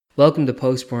Welcome to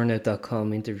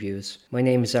postburnout.com interviews. My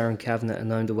name is Aaron Kavanagh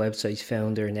and I'm the website's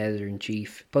founder and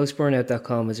editor-in-chief.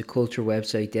 Postburnout.com is a culture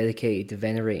website dedicated to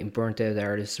venerating burnt out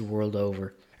artists the world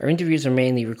over. Our interviews are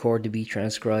mainly recorded to be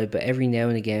transcribed, but every now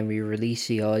and again we release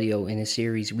the audio in a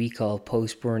series we call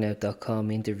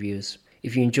postburnout.com interviews.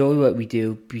 If you enjoy what we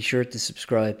do, be sure to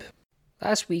subscribe.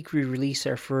 Last week we released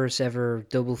our first ever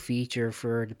double feature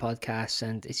for the podcast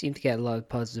and it seemed to get a lot of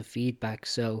positive feedback,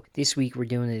 so this week we're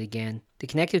doing it again. The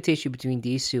connective tissue between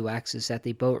these two acts is that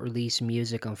they both released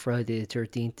music on Friday the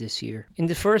 13th this year. In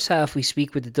the first half we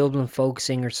speak with the Dublin folk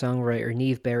singer-songwriter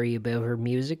Niamh Berry about her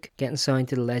music, getting signed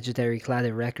to the legendary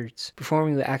Claddagh Records,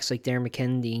 performing with acts like Dermot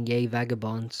Kennedy and Yay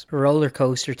Vagabonds, her Roller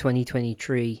Coaster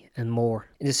 2023 and more.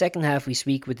 In the second half we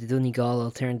speak with the Donegal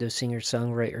alternative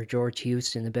singer-songwriter George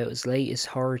Houston about his latest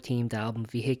horror-themed album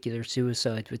Vehicular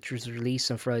Suicide, which was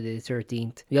released on Friday the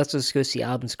 13th. We also discuss the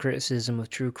album's criticism of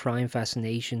true crime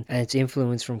fascination and its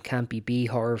influence from campy B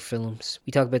horror films.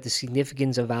 We talk about the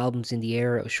significance of albums in the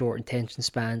era of short attention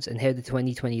spans and how the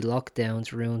 2020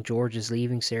 lockdowns ruined George's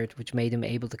leaving cert, which made him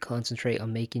able to concentrate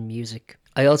on making music.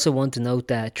 I also want to note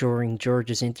that during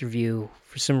George's interview,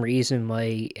 for some reason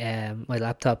my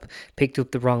laptop picked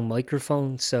up the wrong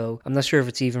microphone, so I'm not sure if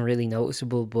it's even really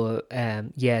noticeable, but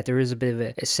yeah, there is a bit of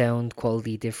a sound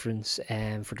quality difference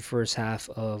for the first half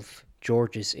of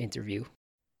George's interview.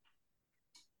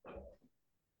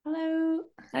 Hello.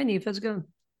 Hi Niamh, how's it going?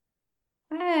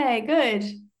 Hi, good.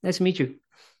 Nice to meet you.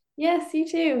 Yes, you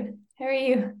too. How are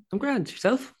you? I'm grand.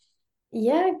 Yourself?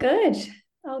 Yeah, good.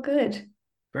 All good.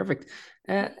 Perfect.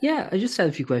 Yeah, I just had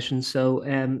a few questions. So,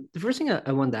 the first thing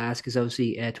I wanted to ask is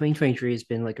obviously 2023 has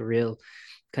been like a real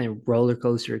kind of roller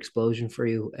coaster explosion for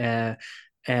you. Uh,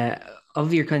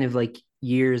 of your kind of like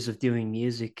years of doing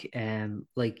music,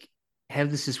 like how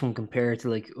does this one compare to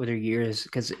like other years?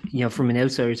 Because from an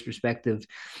outsider's perspective,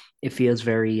 it feels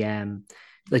very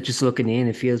like just looking in,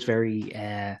 it feels very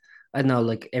I don't know,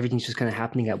 like everything's just kind of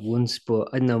happening at once. But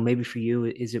I don't know, maybe for you,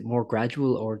 is it more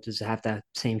gradual or does it have that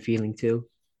same feeling too?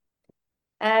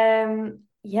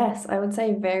 Yes, I would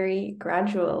say very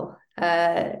gradual.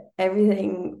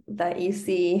 Everything that you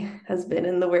see has been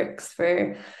in the works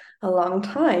for a long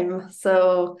time.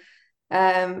 So,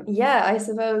 yeah, I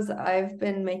suppose I've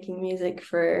been making music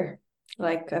for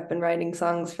I've been writing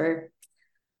songs for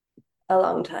a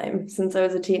long time since I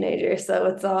was a teenager. So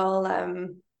it's all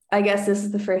I guess this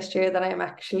is the first year that I'm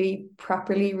actually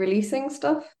properly releasing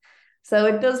stuff. So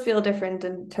it does feel different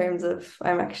in terms of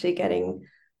I'm actually getting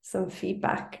some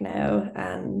feedback now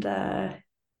and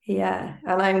yeah,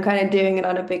 and I'm kind of doing it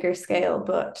on a bigger scale,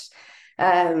 but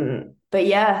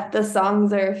yeah, the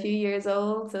songs are a few years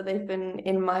old, so they've been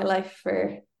in my life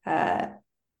for a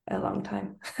long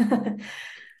time.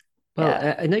 Well,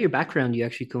 Yeah. I know your background. You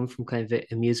actually come from kind of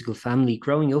a musical family.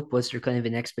 Growing up, was there kind of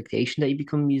an expectation that you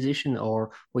become a musician,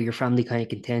 or were your family kind of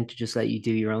content to just let you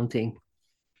do your own thing?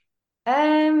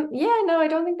 Yeah, no, I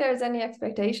don't think there's any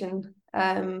expectation.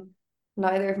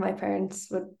 Neither of my parents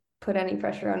would put any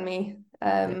pressure on me.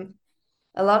 Yeah.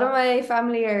 A lot of my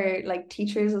family are like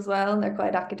teachers as well, and they're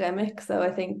quite academic. So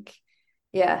I think,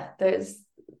 yeah, there's,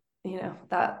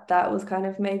 that was kind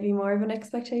of maybe more of an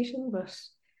expectation, but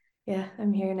yeah,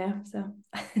 I'm here now. So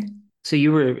So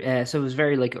you were, so it was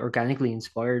very like organically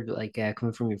inspired, like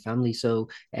coming from your family. So,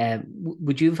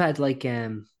 would you have had like,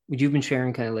 would you have been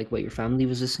sharing kind of like what your family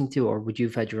was listening to, or would you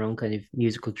have had your own kind of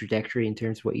musical trajectory in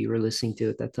terms of what you were listening to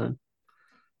at that time?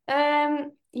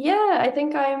 yeah, I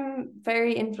think I'm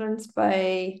very influenced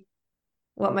by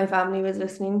what my family was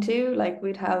listening to. Like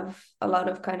we'd have a lot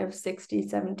of kind of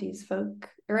 60s, 70s folk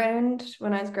around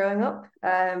when I was growing up.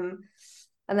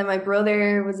 And then my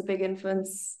brother was a big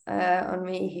influence on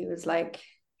me.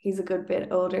 He's a good bit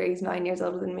older. He's 9 years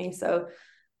older than me. So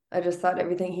I just thought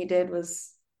everything he did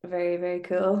was very, very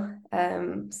cool.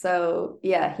 So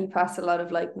yeah, he passed a lot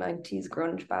of like 90s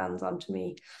grunge bands onto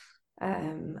me.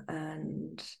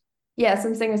 And yeah,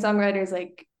 some singer-songwriters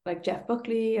like Jeff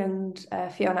Buckley and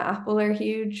Fiona Apple are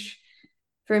huge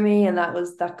for me, and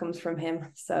that comes from him.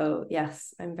 So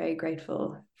yes, I'm very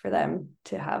grateful for them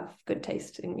to have good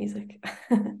taste in music.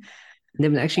 And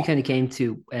then when it actually kind of came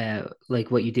to like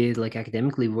what you did like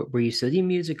academically, were you studying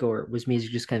music or was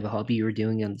music just kind of a hobby you were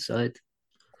doing on the side?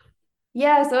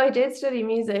 Yeah, so I did study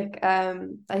music.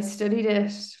 I studied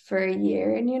it for a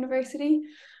year in university.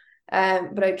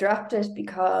 But I dropped it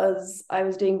because I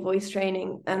was doing voice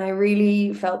training and I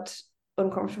really felt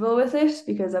uncomfortable with it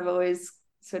because I've always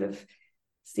sort of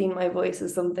seen my voice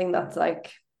as something that's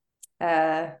like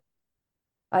uh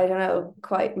I don't know,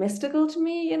 quite mystical to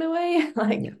me in a way.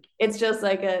 Like Yeah. it's just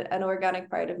like an organic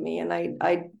part of me and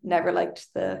I never liked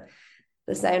the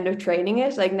the sound of training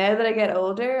it. Like now that I get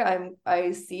older,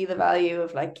 I see the value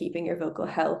of like keeping your vocal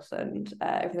health and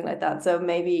everything like that. So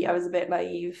maybe I was a bit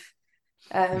naive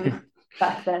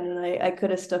back then, and I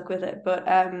could have stuck with it. But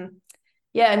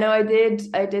yeah, no, I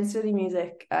did study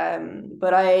music,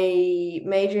 but I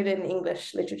majored in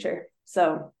English literature.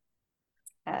 So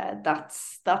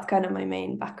that's kind of my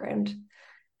main background,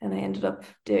 and I ended up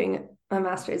doing my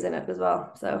master's in it as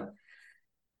well. So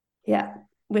yeah, I'm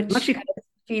which actually kind of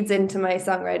feeds into my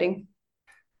songwriting.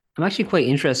 I'm actually quite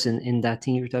interested in that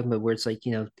thing you were talking about, where it's like,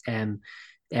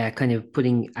 kind of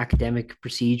putting academic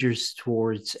procedures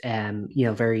towards,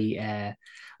 very, I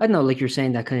don't know, like you're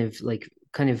saying, that kind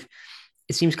of,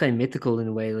 it seems kind of mythical in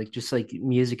a way, like just like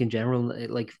music in general,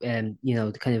 like,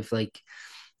 the kind of like,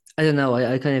 I don't know.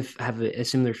 I kind of have a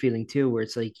similar feeling too, where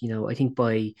it's like, I think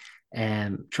by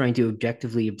trying to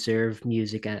objectively observe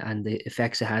music and the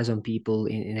effects it has on people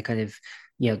in a kind of,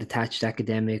 detached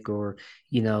academic or,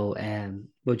 what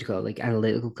do you call it, like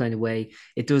analytical kind of way,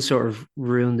 it does sort of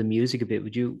ruin the music a bit.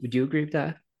 Would you agree with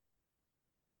that?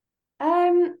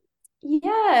 Um,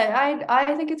 yeah,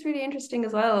 I think it's really interesting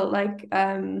as well. Like,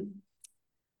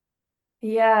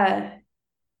 yeah,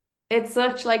 it's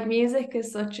such like music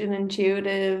is such an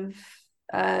intuitive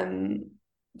um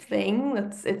thing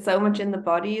that's it's so much in the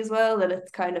body as well that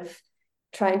it's kind of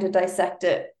trying to dissect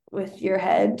it with your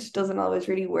head doesn't always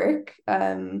really work.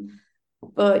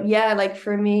 But yeah, like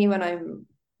for me when I'm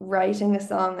writing a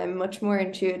song, I'm much more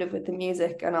intuitive with the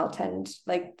music, and I'll tend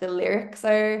like the lyrics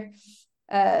are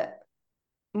uh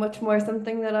much more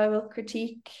something that I will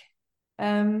critique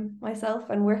myself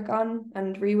and work on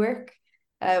and rework.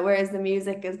 Whereas the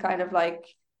music is kind of like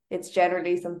it's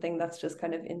generally something that's just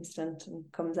kind of instant and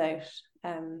comes out.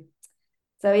 Um,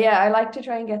 so yeah, I like to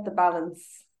try and get the balance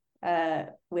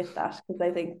with that, because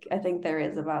I think there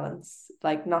is a balance,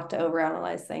 like not to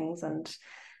overanalyze things and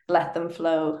let them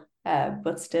flow,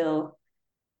 but still,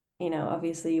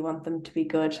 obviously you want them to be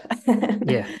good.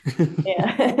 Yeah.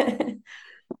 Yeah. And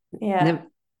Yeah. then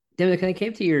when it kind of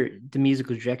came to the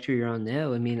musical trajectory you're on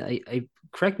now, I mean, I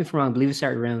correct me if I'm wrong, I believe it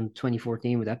started around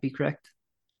 2014. Would that be correct?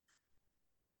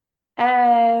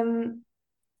 Um,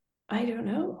 I don't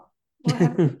know. What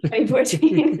happened in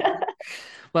 2014?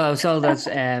 Well, I was told that's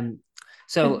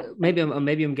so maybe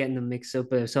I'm getting them mixed up,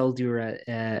 but I was told you were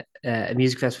at a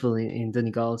music festival in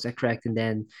Donegal. Is that correct? And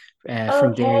then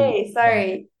from there, Okay, yeah.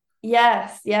 sorry.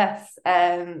 Yes, yes.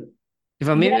 If I'm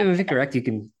Yeah, maybe if I'm incorrect, you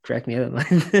can correct me out.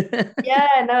 Man.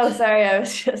 yeah, no, sorry. I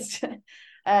was just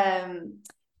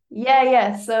yeah,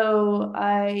 yeah. So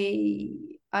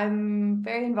I'm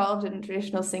very involved in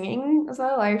traditional singing as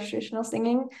well, Irish traditional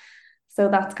singing. So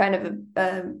that's kind of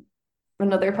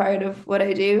another part of what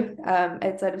I do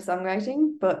outside of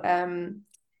songwriting. But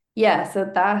yeah, so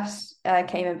that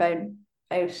came about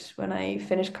out when I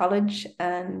finished college,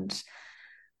 and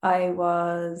I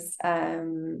was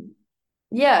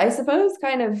yeah, I suppose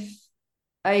kind of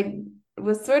I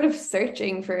was sort of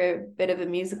searching for a bit of a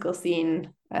musical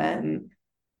scene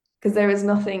because there was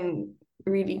nothing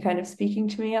really kind of speaking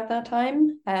to me at that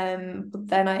time. But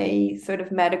then I sort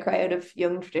of met a crowd of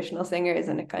young traditional singers,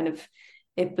 and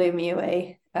it blew me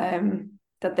away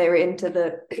that they were into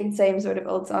the same sort of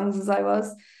old songs as I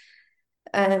was.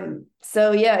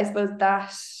 So yeah, I suppose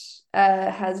that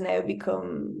has now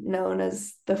become known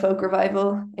as the folk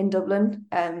revival in Dublin.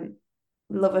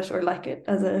 Love it or like it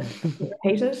as a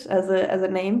hate it as a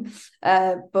name.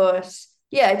 But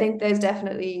yeah, I think there's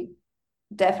definitely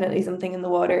something in the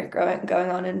water going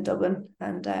on in Dublin,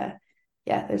 and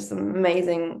yeah, there's some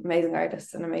amazing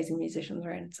artists and amazing musicians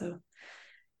around. So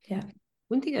yeah.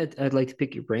 One thing I'd like to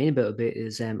pick your brain about a bit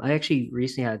is I actually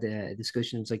recently had a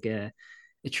discussion. It was like a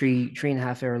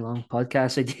 3.5 hour long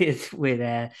podcast I did with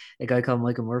a guy called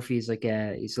Michael Murphy. He's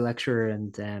a lecturer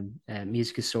and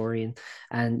music historian,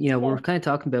 and we Yeah. were kind of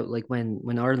talking about like when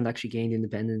Ireland actually gained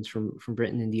independence from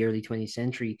Britain in the early 20th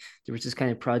century. There was this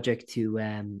kind of project to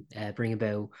bring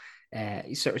about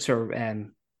sort of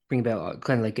bring about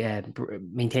kind of like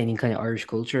maintaining kind of Irish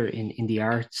culture in the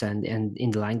arts and in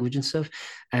the language and stuff.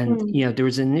 And Mm. there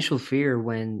was an initial fear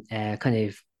when kind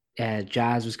of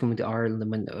jazz was coming to Ireland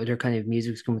and when other kind of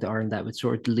music was coming to Ireland that would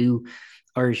sort of dilute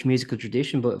Irish musical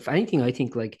tradition. But if anything, I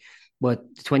think like what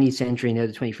the 20th century and now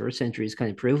the 21st century is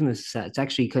kind of proven is that it's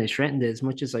actually kind of strengthened it as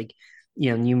much as like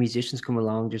new musicians come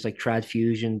along. There's like trad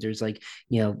fusion, there's like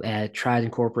trad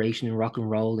incorporation in rock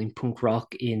and roll, in punk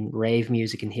rock, in rave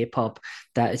music and hip hop,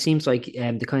 that it seems like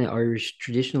the kind of Irish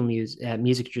traditional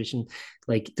music tradition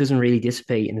like doesn't really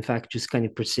dissipate and in fact just kind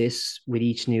of persists with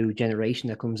each new generation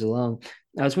that comes along.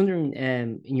 I was wondering,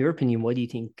 in your opinion, why do you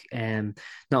think not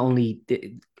only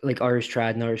like Irish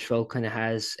trad and Irish folk kind of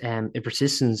has a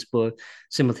persistence, but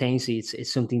simultaneously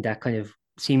it's something that kind of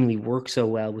seemingly works so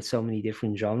well with so many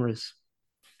different genres?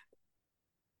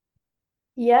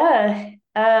 Yeah,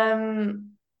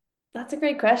 that's a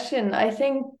great question. I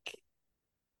think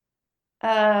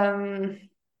um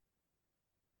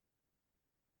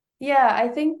yeah, I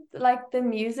think like the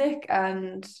music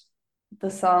and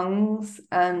the songs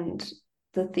and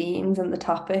the themes and the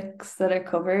topics that are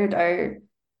covered are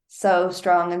so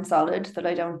strong and solid that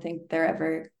I don't think they're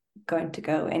ever going to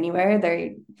go anywhere.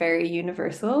 They're very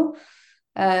universal.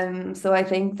 So I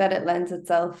think that it lends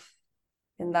itself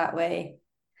in that way.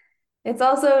 It's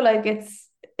also like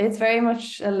it's very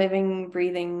much a living,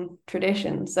 breathing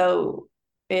tradition. So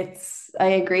I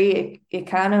agree, it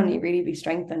can only really be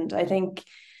strengthened. I think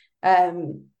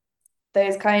um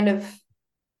there's kind of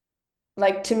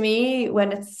like to me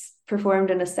when it's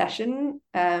performed in a session,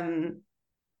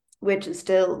 which is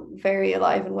still very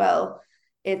alive and well,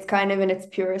 it's kind of in its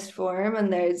purest form,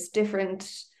 and there's different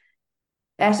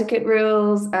etiquette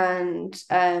rules and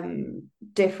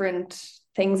different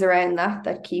things around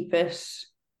that keep it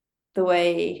the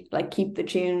way, like keep the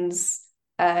tunes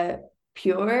uh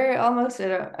pure almost.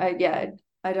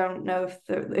 I don't know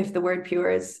if the word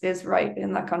pure is right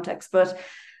in that context, but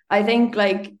I think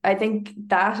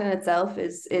that in itself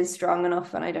is strong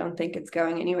enough, and I don't think it's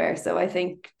going anywhere. So I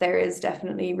think there is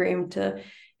definitely room to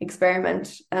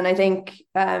experiment. And I think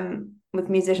with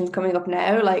musicians coming up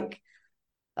now, like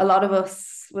a lot of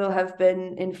us will have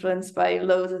been influenced by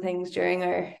loads of things during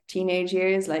our teenage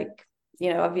years. Like,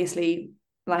 obviously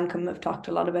Lancome have talked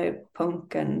a lot about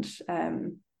punk and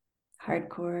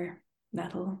hardcore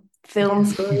metal, film Yeah.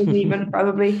 scores even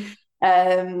probably.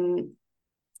 So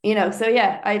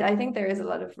yeah, I think there is a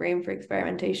lot of room for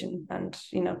experimentation, and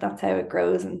that's how it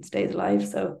grows and stays alive.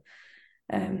 So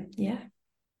yeah.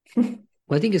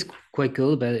 What I think is quite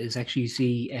cool about it is actually you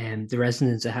see the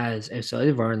resonance it has outside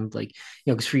of Ireland. Like,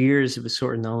 because for years it was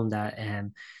sort of known that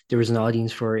there was an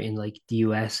audience for it in like the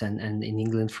US and in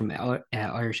England from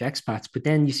Irish expats. But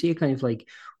then you see it kind of like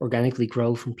organically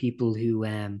grow from people who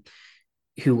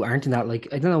aren't in that. Like,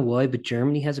 I don't know why, but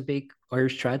Germany has a big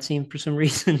Irish trad scene for some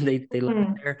reason. They love it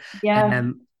Hmm. there. Yeah.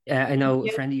 I know a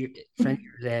Yeah. friend of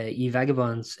yours, Ye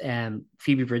Vagabonds,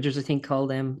 Phoebe Bridgers, I think, called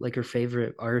them like her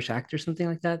favorite Irish actor, something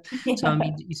like that. So I Yeah.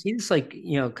 mean, you see this like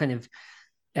kind of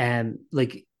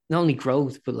like not only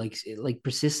growth but like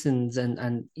persistence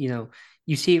and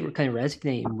you see it kind of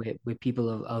resonating with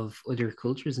people of other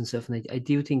cultures and stuff. And I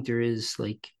do think there is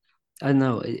like I don't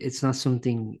know, it's not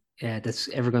something that's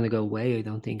ever going to go away, I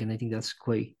don't think, and I think that's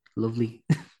quite lovely.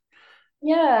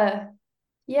 Yeah.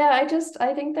 Yeah,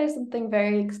 I think there's something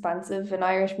very expansive in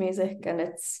Irish music, and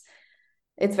it's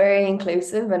very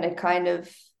inclusive, and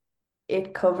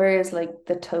it covers like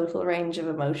the total range of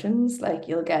emotions. Like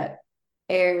you'll get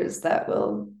airs that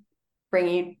will bring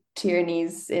you to your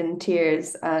knees in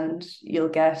tears, and you'll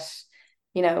get,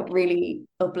 really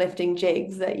uplifting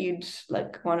jigs that you'd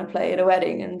like want to play at a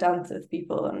wedding and dance with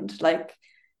people. And like,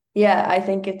 yeah, I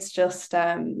think it's just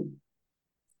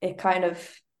it kind of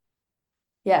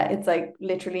yeah, it's like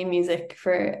literally music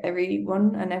for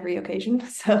everyone and every occasion.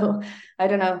 So I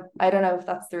don't know. I don't know if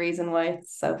that's the reason why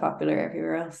it's so popular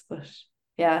everywhere else, but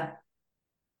yeah,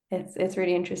 it's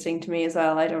really interesting to me as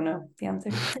well. I don't know the answer.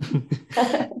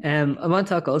 I want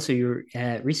to talk also. You're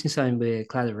recently signed with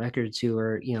Claddagh Records, who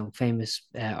are famous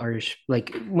Irish,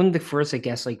 like one of the first, I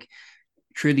guess, like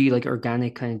truly like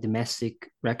organic kind of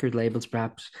domestic record labels,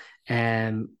 perhaps.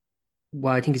 Um,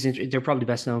 well, I think they're probably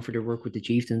best known for their work with the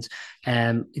Chieftains.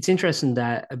 It's interesting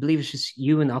that I believe it's just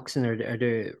you and Oxen are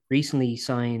the recently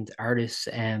signed artists.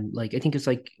 Like I think it's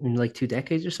like in like 2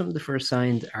 decades or something, the first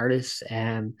signed artists.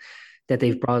 That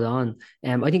they've brought on.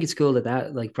 I think it's cool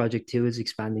that like project too is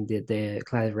expanding. The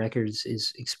Cloud Records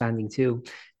is expanding too.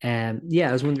 Yeah,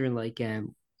 I was wondering like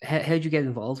how'd you get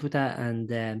involved with that,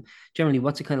 and generally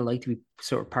what's it kind of like to be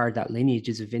sort of part of that lineage?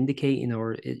 Is it vindicating,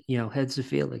 or how does it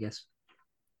feel, I guess?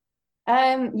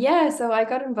 Yeah, so I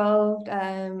got involved.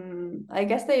 I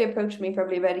guess they approached me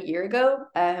probably about a year ago.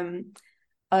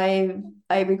 I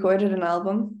recorded an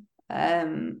album.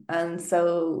 And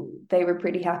so they were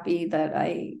pretty happy that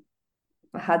I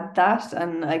had that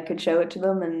and I could show it to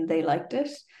them and they liked it.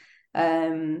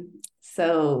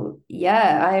 So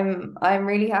yeah, I'm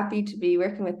really happy to be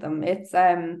working with them. It's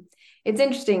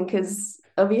interesting because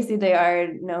obviously they are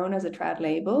known as a trad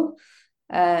label.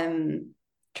 Um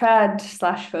Trad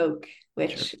slash folk, Sure.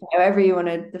 which however you want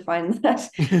to define that.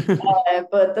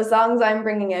 But the songs I'm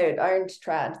bringing out aren't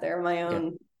trad, they're my Yeah.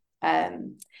 own.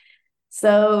 Um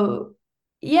so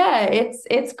Yeah,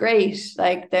 it's great.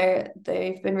 Like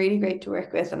they've been really great to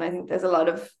work with, and I think there's a lot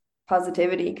of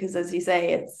positivity because, as you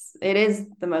say, it is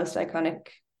the most iconic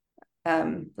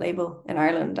label in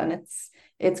Ireland, and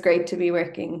it's great to be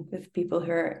working with people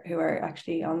who are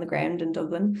actually on the ground in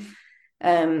Dublin.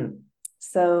 Um,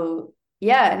 so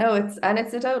yeah, no, it's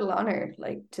a total honor,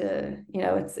 like to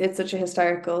it's such a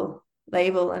historical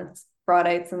label, and it's brought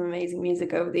out some amazing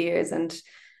music over the years, and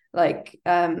like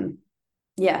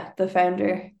yeah, the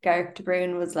founder Garrick de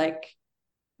Bruyne was like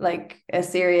a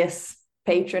serious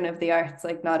patron of the arts,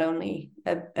 like not only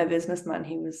a businessman,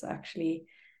 he was actually,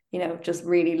 just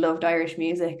really loved Irish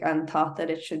music and thought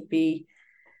that it should be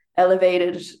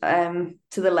elevated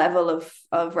to the level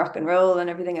of rock and roll and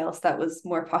everything else that was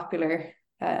more popular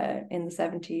in the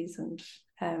 70s.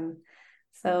 And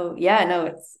so yeah,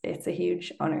 no, it's a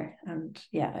huge honor. And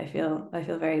yeah, I feel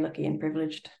very lucky and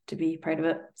privileged to be part of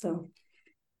it. So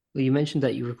Well, you mentioned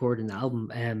that you recorded an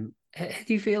album. How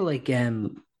do you feel like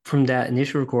from that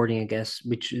initial recording, I guess,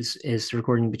 which is the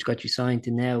recording which got you signed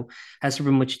to now, has there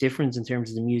been much difference in terms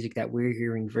of the music that we're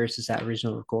hearing versus that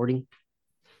original recording?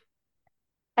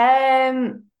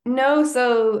 no,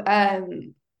 so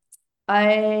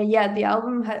I yeah, the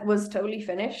album was totally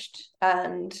finished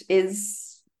and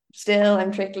is still,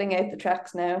 I'm trickling out the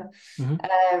tracks now. Hmm.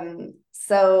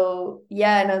 So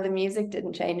yeah, no, the music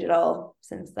didn't change at all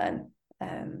since then.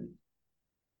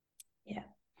 Yeah,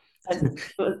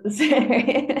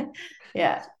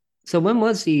 yeah. So when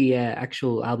was the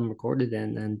actual album recorded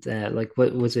then? And like,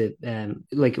 what was it?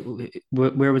 Like,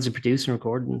 where was it produced and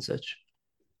recorded and such?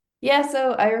 Yeah,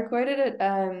 so I recorded it.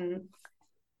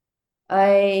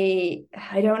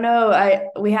 I don't know.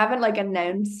 We haven't like Oh,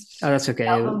 announced that's the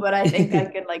album, okay. but I think I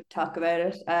can like talk about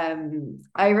it.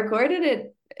 I recorded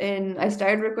it I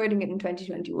started recording it in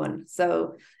 2021.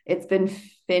 So it's been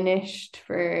finished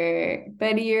for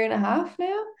about a year and a half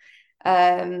now.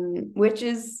 Which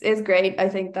is great. I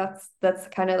think that's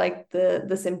kind of like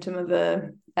the symptom of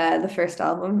the first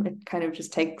album. It kind of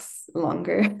just takes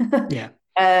longer. Yeah.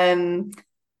 Um,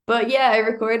 but yeah, I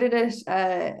recorded it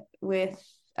with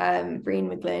Brian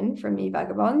McGlynn from Me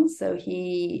Vagabonds. So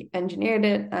he engineered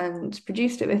it and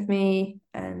produced it with me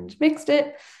and mixed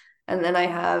it. And then I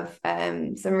have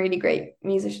some really great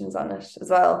musicians on it as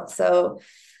well. So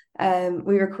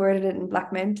we recorded it in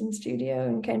Black Mountain Studio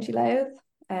in County Louth,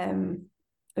 um,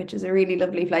 which is a really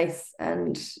lovely place.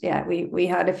 And yeah, we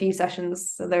had a few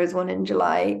sessions. So there was one in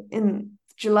July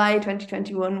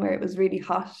 2021 where it was really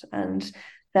hot and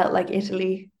felt like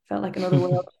Italy, felt like another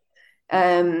world.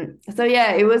 So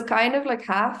yeah, it was kind of like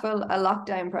half a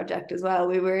lockdown project as well.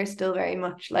 We were still very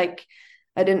much like,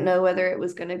 I didn't know whether it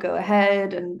was going to go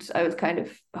ahead, and I was kind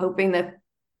of hoping that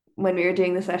when we were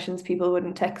doing the sessions, people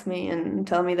wouldn't text me and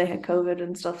tell me they had COVID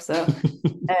and stuff. So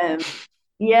um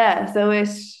yeah, so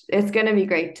it's gonna be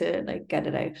great to like get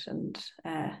it out, and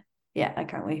yeah, I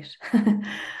can't wait.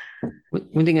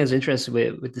 One thing I was interested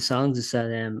with the songs is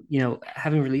that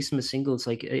having released them as singles,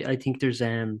 like I think there's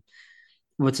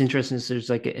what's interesting is there's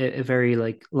like a very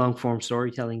like long form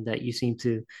storytelling that you seem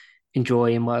to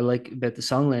enjoy. And what I like about the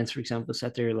song lengths, for example, is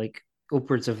that they're like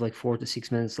upwards of like 4 to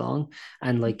 6 minutes long.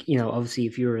 And like, obviously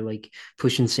if you were like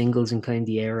pushing singles in kind of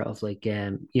the era of like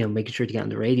making sure to get on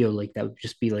the radio, like that would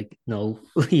just be like no,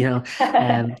 you know.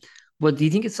 Um but do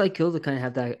you think it's like cool to kind of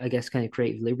have that, I guess, kind of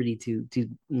creative liberty to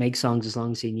make songs as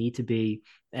long as they need to be,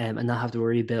 and not have to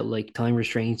worry about like time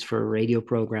restraints for a radio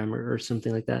program or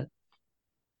something like that?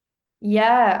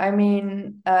 Yeah, I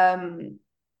mean,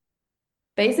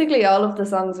 basically all of the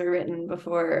songs were written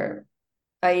before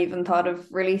I even thought of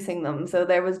releasing them. So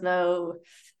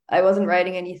I wasn't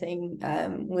writing anything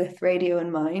with radio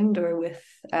in mind, or with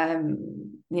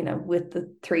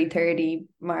the 3:30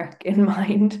 mark in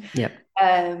mind. Yeah.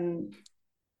 Um,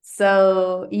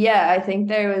 so yeah, I think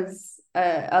there was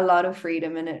a lot of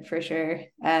freedom in it for sure.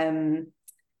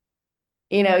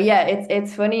 Yeah,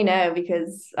 it's funny now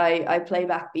because I play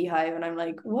back Beehive and I'm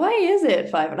like, why is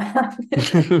it 5.5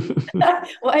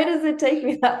 minutes? Why does it take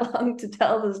me that long to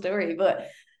tell the story? But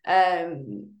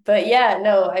yeah,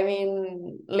 no, I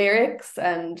mean, lyrics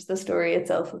and the story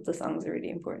itself of the songs are really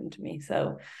important to me.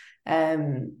 So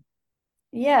um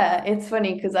yeah, it's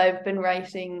funny because I've been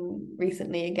writing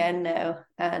recently again now,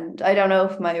 and I don't know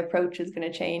if my approach is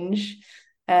going to change.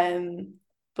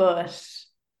 But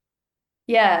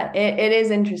yeah, it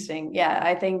is interesting. Yeah,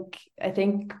 I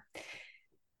think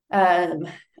um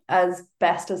as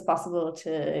best as possible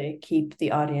to keep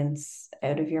the audience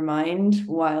out of your mind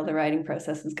while the writing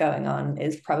process is going on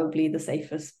is probably the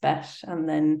safest bet. And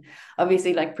then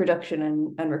obviously like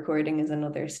production and recording is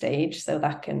another stage. So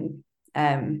that can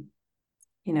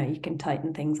you can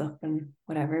tighten things up and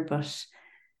whatever. But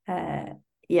Uh,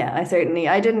 yeah,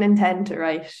 I didn't intend to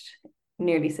write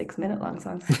nearly 6 minute long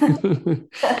songs.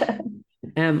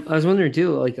 I was wondering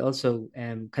too, like also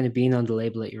kind of being on the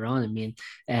label that you're on. I mean,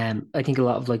 I think a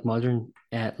lot of like modern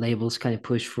labels kind of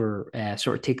push for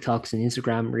sort of TikToks and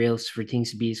Instagram reels for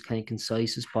things to be as kind of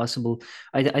concise as possible.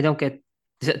 I don't get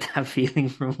that feeling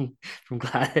from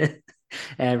Glad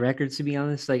Records, to be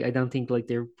honest. Like I don't think like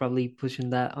they're probably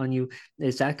pushing that on you.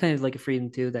 Is that kind of like a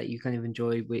freedom too that you kind of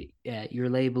enjoy with your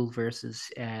label versus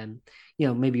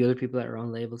maybe other people that are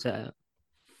on labels?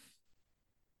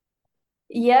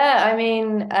 Yeah, I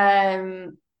mean,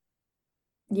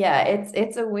 yeah,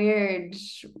 it's a weird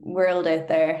world out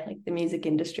there. Like the music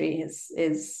industry is,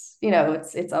 it's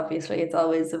obviously it's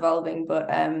always evolving, but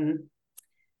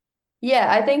yeah,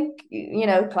 I think,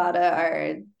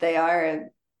 Clada are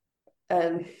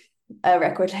um, a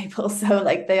record label, so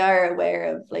like they are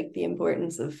aware of like the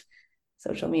importance of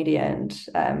social media and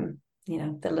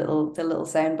the little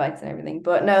sound bites and everything.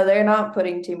 But no, they're not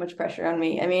putting too much pressure on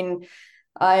me. I mean,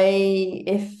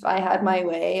 if I had my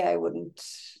way, I wouldn't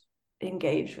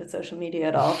engage with social media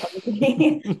at all,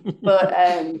 probably. But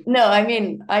no, I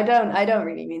mean, I don't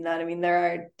really mean that. I mean,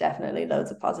 there are definitely loads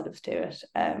of positives to it.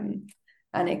 And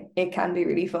it can be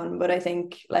really fun. But I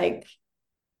think like,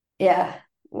 yeah,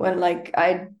 when like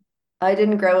I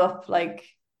didn't grow up like,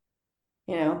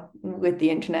 with the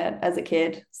internet as a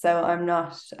kid. So I'm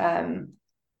not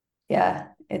yeah,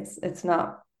 it's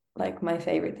not like my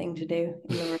favorite thing to do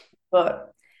in the room.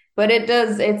 But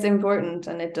it's important,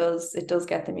 and it does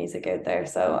get the music out there.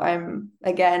 So I'm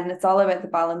again, it's all about the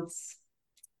balance.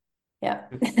 Yeah.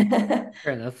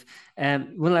 Fair enough.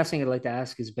 One last thing I'd like to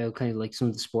ask is about kind of like some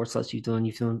of the sports that you've done.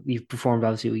 You've performed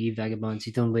obviously with you Vagabonds.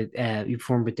 You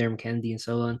performed with Dermot Kennedy and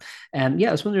so on. Yeah,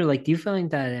 I was wondering, like, do you find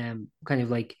that kind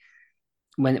of like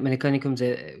when it kind of comes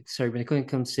to when it kind of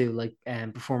comes to like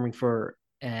performing for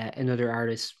another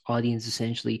artist's audience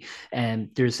essentially,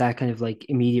 there's that kind of like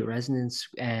immediate resonance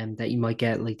that you might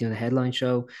get like doing a headline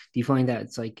show. Do you find that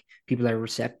it's like people are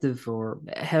receptive, or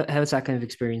how's that kind of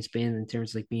experience been in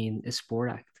terms of like being a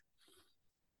sport act?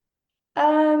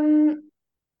 um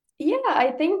yeah,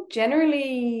 I think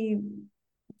generally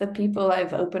the people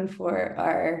I've opened for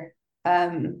are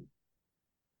um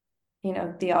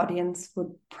the audience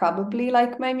would probably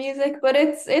like my music, but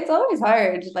it's always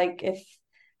hard. Like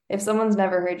if someone's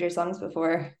never heard your songs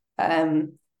before,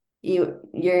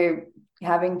 you're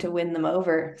having to win them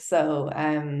over. So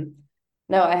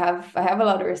no, I have a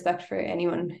lot of respect for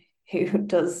anyone who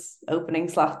does opening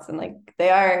slots, and like they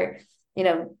are, you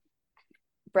know,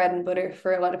 bread and butter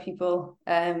for a lot of people.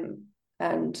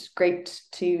 And great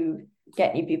to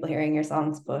get new people hearing your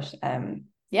songs, but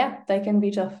yeah, they can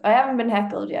be tough. I haven't been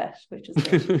heckled yet, which is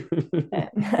good.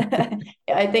 Yeah,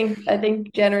 I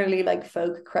think generally like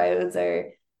folk crowds are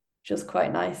just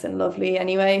quite nice and lovely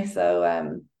anyway.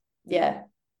 So yeah,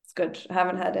 it's good. I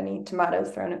haven't had any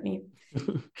tomatoes thrown at me.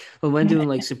 Well, when doing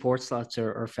like support slots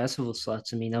or festival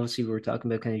slots, I mean, obviously we were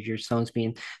talking about kind of your songs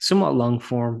being somewhat long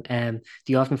form. Do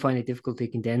you often find it difficult to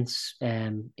condense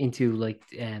into like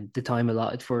the time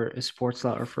allotted for a support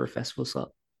slot or for a festival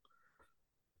slot?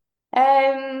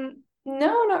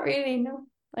 No, not really. No,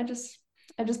 I just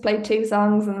played two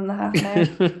songs and then the half an hour.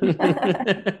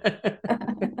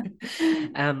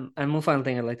 And one final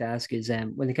thing I'd like to ask is,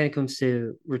 when it kind of comes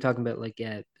to we're talking about like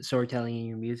storytelling in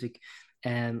your music,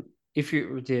 um, if you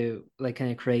were to like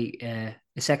kind of create a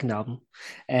second album,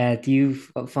 do you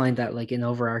find that like an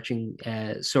overarching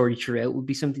story throughout would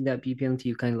be something that would be appealing to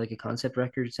you, kind of like a concept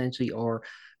record essentially, or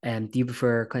do you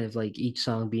prefer kind of like each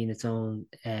song being its own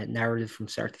narrative from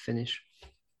start to finish?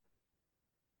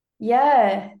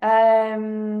 Yeah,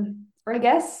 or I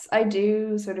guess I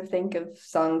do sort of think of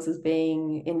songs as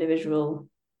being individual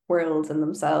worlds in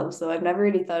themselves. So I've never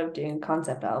really thought of doing a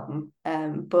concept album.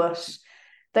 But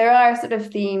there are sort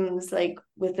of themes like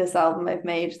with this album I've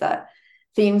made, that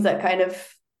themes that kind of,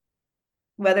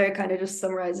 whether it kind of just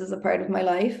summarizes a part of my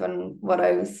life and what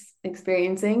I was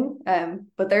experiencing.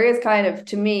 But there is kind of,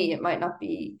 to me, it might not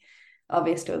be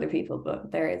obvious to other people,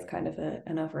 but there is kind of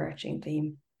an overarching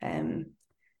theme.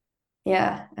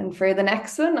 Yeah, and for the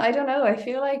next one, I don't know. I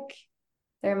feel like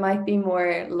there might be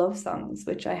more love songs,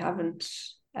 which I haven't,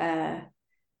 uh,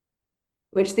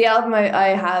 which the album I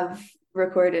have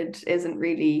recorded isn't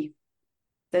really,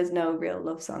 there's no real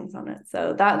love songs on it.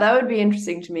 So that would be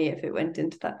interesting to me if it went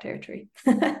into that territory.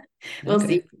 We'll Okay,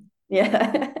 see.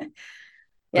 Yeah.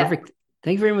 Yeah. perfect.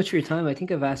 Thank you very much for your time. I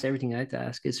think I've asked everything I had to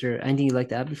ask. Is there anything you'd like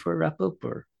to add before I wrap up,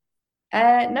 or?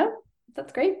 No,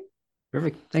 that's great.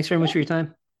 Perfect. Thanks very much Yeah. for your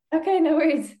time. Okay, no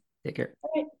worries. Take care.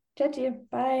 All right. Chat to you.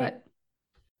 Bye. Bye.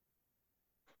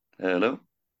 Hello.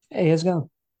 Hey, how's it going?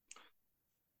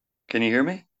 Can you hear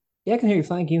me? Yeah, I can hear you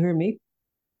fine. Can you hear me?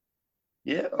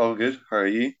 Yeah, all good. How are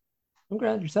you? I'm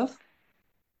glad yourself.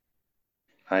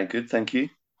 Hi, good, thank you.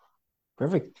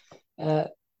 Perfect. Uh,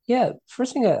 yeah,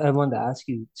 first thing I wanted to ask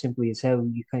you simply is how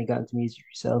you kind of got into music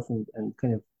yourself and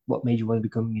kind of what made you want to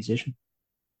become a musician.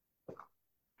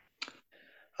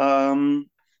 Um,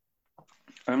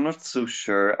 I'm not so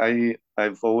sure.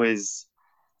 I've always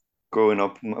grown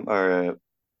up, or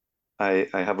I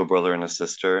have a brother and a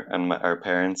sister, and our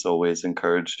parents always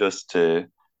encouraged us to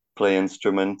play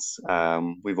instruments.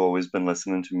 We've always been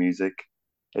listening to music.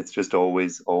 It's just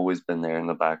always been there in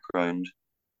the background,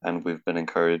 and we've been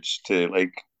encouraged to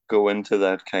like go into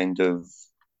that kind of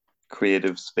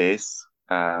creative space.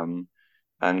 And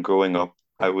growing up,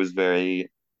 I was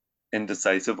very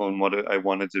indecisive on what I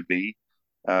wanted to be.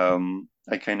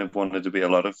 I kind of wanted to be a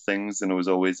lot of things, and it was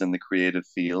always in the creative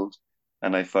field.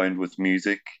 And I found with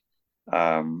music,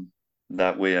 um,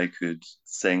 that way I could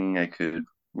sing, I could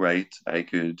write, I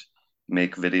could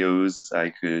make videos, I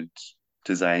could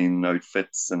design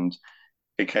outfits, and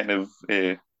it kind of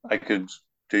I could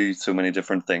do so many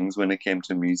different things when it came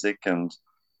to music. And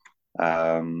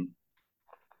um,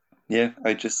 yeah,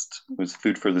 I just it was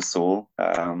food for the soul.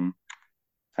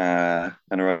 And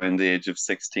around the age of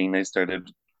 16, I started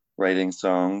writing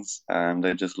songs and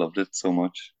I just loved it so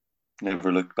much.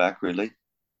 Never looked back, really.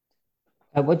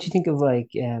 What do you think of like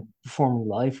performing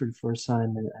live for the first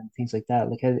time and things like that?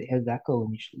 Like how did that go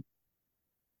initially?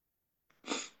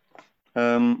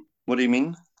 What do you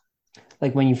mean?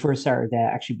 Like when you first started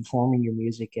actually performing your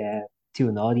music to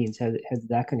an audience, how did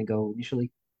that kind of go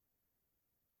initially?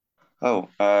 Oh,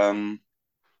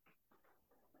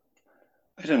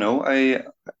 I don't know. I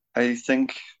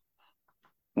think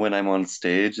when I'm on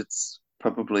stage, it's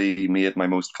probably me at my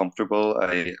most comfortable.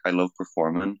 I love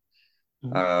performing.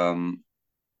 Mhm. Um,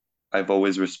 I've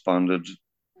always responded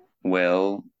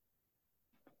well.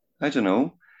 I don't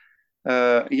know.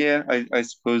 Yeah, I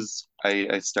suppose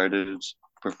I started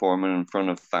performing in front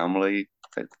of family.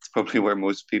 That's probably where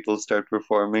most people start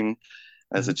performing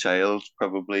as a Mhm. child,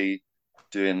 probably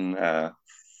doing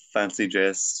fancy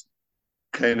dress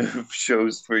kind of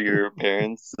shows for your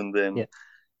parents, and then Yeah.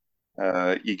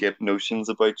 you get notions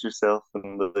about yourself,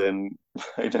 and then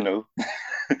I don't know,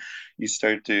 you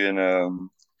start doing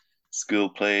school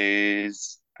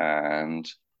plays, and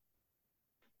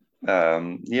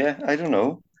yeah, I don't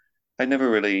know. I never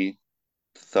really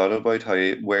thought about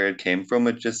where it came from.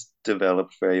 It just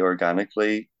developed very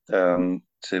organically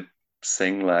to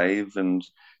sing live and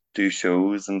do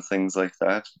shows and things like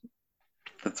that.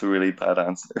 That's a really bad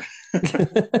answer.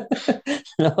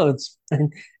 No, it's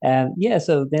fine. Yeah,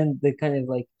 so then the kind of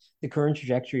like the current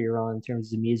trajectory you're on in terms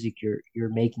of the music you're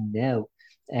making now,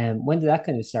 when did that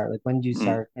kind of start? Like when did you Mm.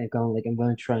 start kind of going like I'm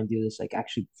going to try and do this like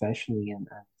actually professionally and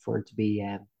for it to be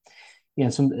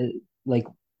some like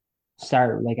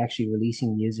start like actually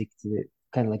releasing music to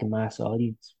kind of like a mass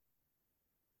audience.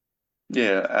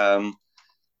 Yeah.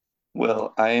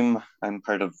 Well, I'm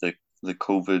part of the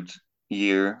COVID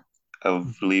year of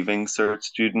Mhm. leaving cert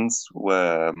students.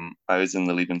 Where I was in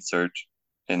the leaving cert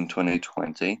in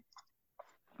 2020.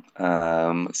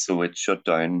 So it shut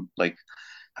down like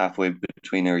halfway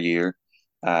between our year,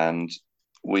 and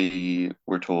we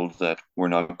were told that we're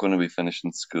not going to be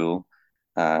finishing school,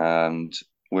 and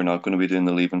we're not going to be doing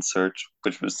the leaving search,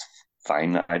 which was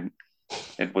fine.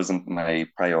 It wasn't my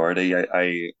priority.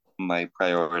 My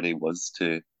priority was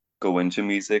to go into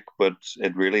music, but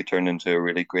it really turned into a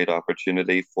really great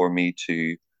opportunity for me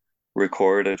to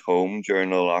record at home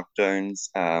during the lockdowns.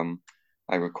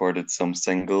 I recorded some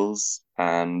singles,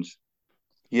 and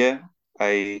yeah,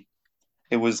 I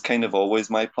it was kind of always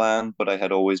my plan, but I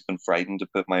had always been frightened to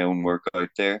put my own work out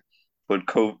there. But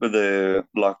the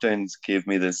lockdowns gave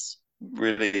me this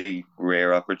really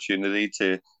rare opportunity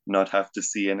to not have to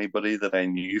see anybody that I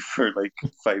knew for like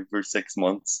 5 or 6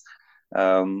 months.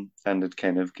 And it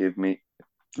kind of gave me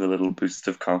a little boost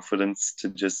of confidence to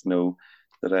just know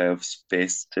that I have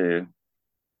space to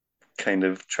kind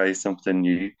of try something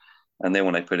new. And then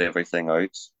when I put everything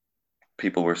out,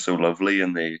 people were so lovely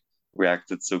and they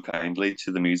reacted so kindly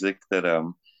to the music that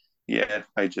yeah,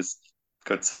 I just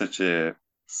got such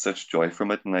joy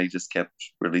from it, and I just kept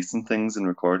releasing things and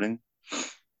recording.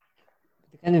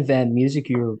 The kind of music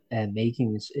you're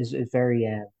making is very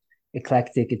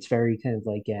eclectic. It's very kind of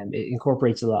like it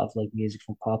incorporates a lot of like music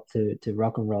from pop to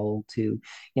rock and roll to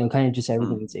kind of just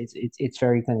everything. Mm. It's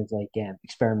very kind of like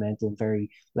experimental and very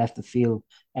left of field.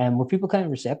 Were people kind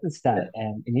of receptive to that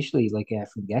Yeah. initially, like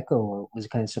from the get-go, or was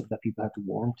it kind of something that people had to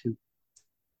warm to?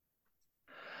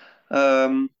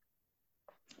 Um,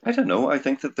 I don't know. I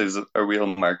think that there's a real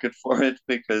market for it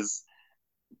because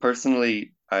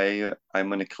personally,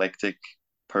 I'm an eclectic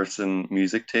person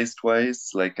music taste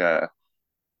wise.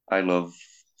 I love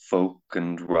folk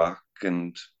and rock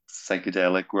and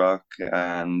psychedelic rock,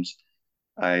 and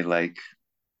I like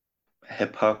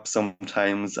hip hop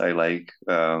sometimes. I like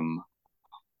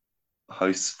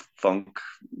house funk.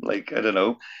 Like, I don't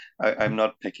know. I'm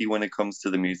not picky when it comes to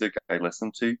the music I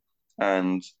listen to.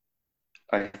 And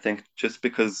I think just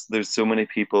because there's so many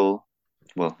people,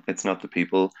 well, it's not the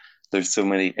people, there's so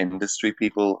many industry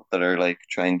people that are like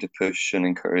trying to push and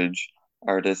encourage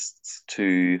artists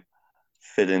to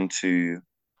fit into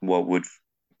what would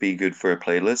be good for a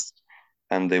playlist.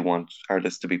 And they want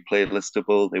artists to be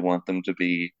playlistable. They want them to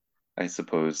be, I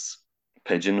suppose,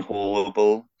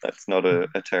 pigeonholable. That's not a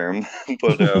term,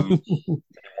 but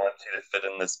they want you to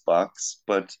fit in this box.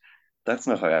 But that's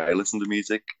not how I listen to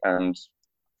music. And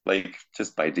like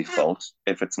just by default,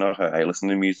 if it's not how I listen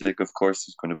to music, of course,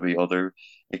 there's going to be other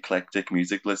eclectic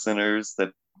music listeners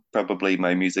that probably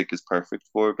my music is perfect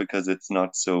for because it's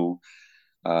not so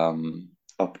um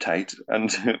uptight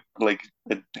and like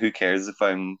who cares if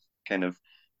I'm kind of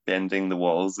bending the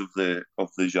walls of the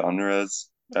genres.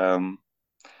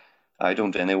 I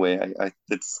don't anyway. I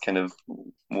It's kind of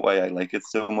why I like it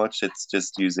so much. It's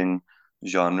just using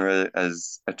genre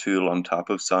as a tool on top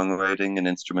of songwriting and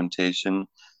instrumentation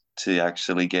to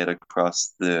actually get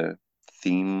across the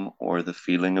theme or the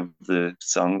feeling of the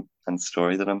song and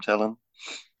story that I'm telling.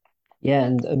 Yeah,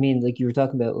 and I mean, like you were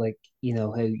talking about, like,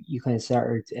 how you kind of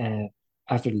started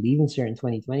after the Leaving Cert in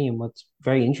 2020, and what's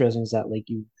very interesting is that like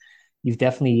you've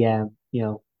definitely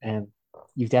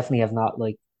you've definitely have not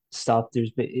like stopped.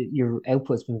 Your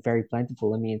output's been very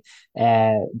plentiful. I mean,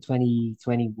 in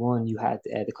 2021 you had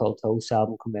the Cold Toast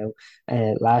album come out.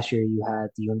 Last year you had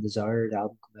the Undesired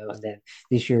album come out, and then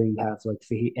this year you have like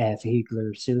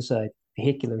vehicular suicide,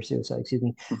 excuse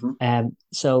me. Mhm.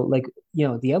 So like,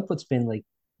 the output's been like,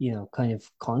 kind of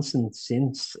constant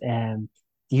since.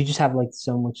 Do you just have like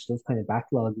so much stuff kind of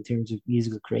backlog in terms of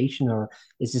musical creation, or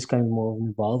is this kind of more of an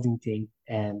evolving thing,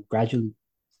 gradually?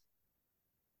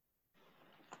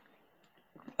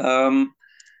 Um,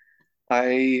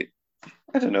 I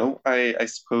I don't know. I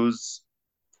suppose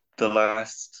the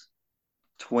last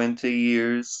 20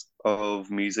 years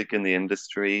of music in the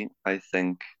industry, I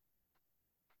think,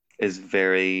 is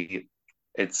very,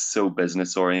 it's so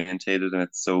business orientated and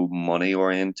it's so money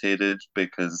orientated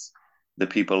because the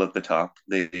people at the top,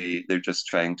 they're just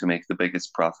trying to make the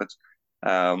biggest profit.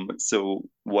 So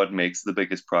what makes the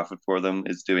biggest profit for them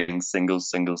is doing singles,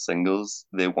 singles, singles.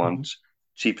 They Mhm. want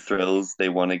cheap thrills. They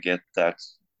want to get that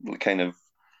kind of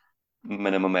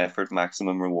minimum effort,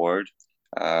 maximum reward.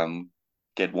 Um,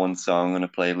 get one song on a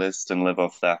playlist and live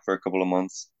off that for a couple of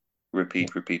months. Yeah.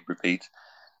 Repeat, repeat, repeat.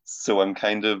 So I'm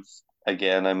kind of,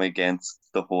 again, I'm against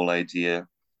the whole idea.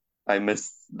 I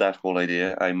miss that whole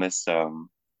idea. I miss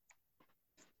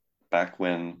back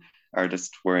when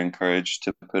artists were encouraged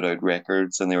to put out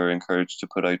records and they were encouraged to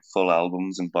put out full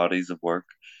albums and bodies of work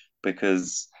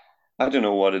because I don't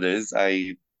know what it is.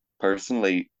 I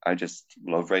personally, I just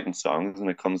love writing songs and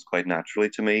it comes quite naturally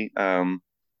to me.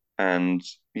 And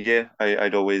yeah,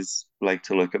 I'd always like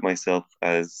to look at myself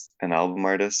as an album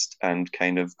artist and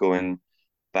kind of going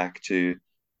back to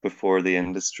before the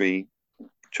industry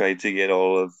tried to get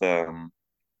all of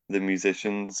the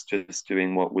musicians just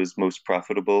doing what was most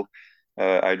profitable.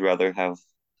 I'd rather have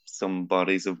some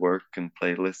bodies of work and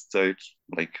playlists out,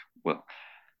 like, well,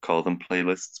 call them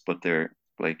playlists, but they're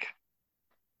like,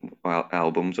 well,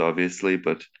 albums, obviously,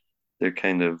 but they're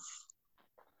kind of,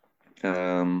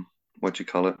 what you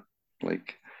call it,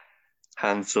 like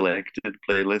hand selected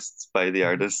playlists by the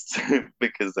artists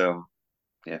because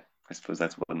yeah, I suppose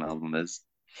that's what an album is.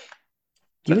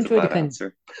 Do you That's a enjoy the bad kind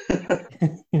answer.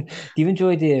 Do you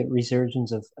enjoy the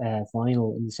resurgence of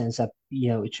vinyl, in the sense that,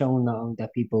 it's showing now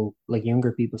that people, like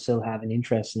younger people, still have an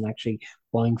interest in actually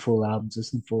buying full albums,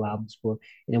 listening to full albums? But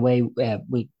in a way,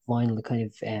 with vinyl, the kind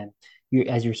of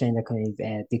as you're saying, that kind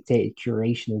of dictated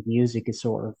curation of music is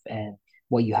sort of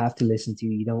what you have to listen to.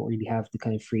 You don't really have the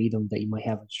kind of freedom that you might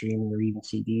have on streaming or even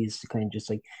CDs to kind of just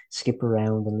like skip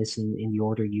around and listen in the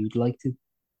order you'd like to.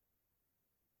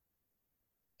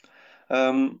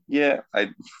 Yeah,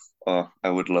 I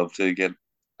would love to get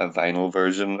a vinyl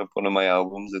version of one of my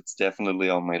albums. It's definitely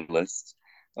on my list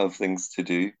of things to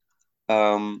do.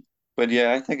 Um, but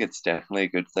yeah, I think it's definitely a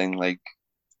good thing. Like,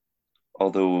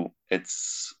 although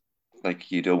it's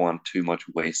like you don't want too much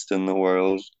waste in the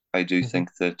world, I do Hmm. think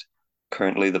that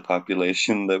currently the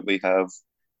population that we have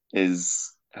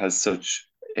is has such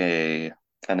a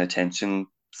an attention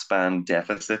span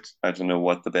deficit. I don't know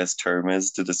what the best term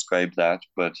is to describe that,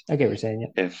 but I get what you're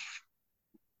saying. if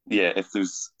yeah, if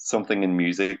there's something in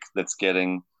music that's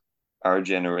getting our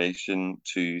generation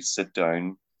to sit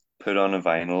down, put on a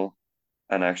vinyl,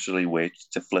 and actually wait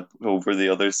to flip over the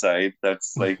other side,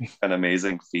 that's like an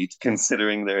amazing feat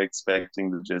considering they're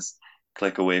expecting to just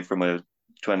click away from a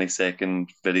 20-second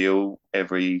video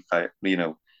every five,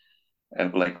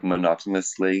 and like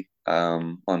monotonously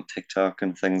on TikTok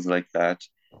and things like that.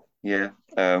 Yeah,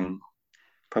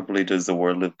 probably does the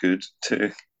world of good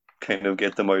to kind of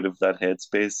get them out of that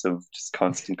headspace of just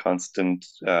constant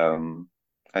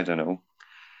I don't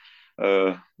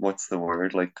know, what's the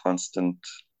word, like constant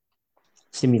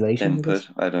Stimulation, I guess. input,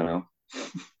 I don't know.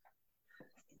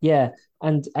 Yeah,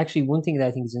 and actually, one thing that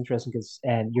I think is interesting because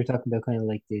you're talking about kind of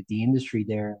like the industry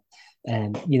there,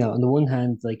 and on the one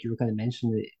hand, like you were kind of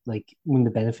mentioning, it, like one of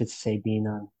the benefits, say, being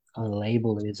on a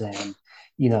label is,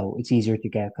 it's easier to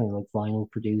get kind of like vinyl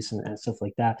produced and stuff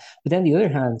like that. But then the other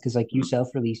hand, because like you Mm,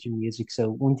 self-released your music,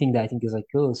 so one thing that I think is like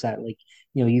cool is that like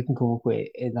you can come up with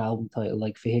an album title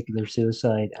like Vehicular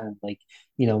Suicide and like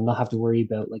not have to worry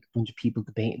about like a bunch of people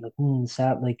debating like,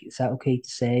 is that okay to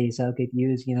say? Is that okay to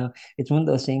use? It's one of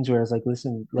those things where it's like,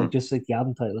 listen, like mm, just like the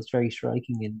album title, it's very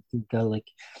striking, and you can go like,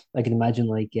 I can imagine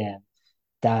like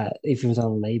that if it was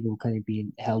on a label, kind of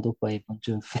being held up by a bunch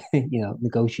of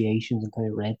negotiations and kind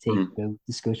of red tape mm. about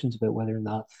discussions about whether or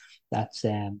not that's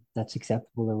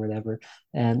acceptable or whatever.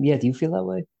 Yeah, do you feel that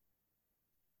way?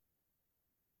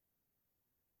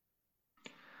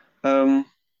 Um,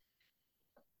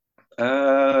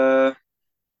 uh,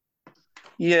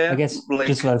 I yeah, guess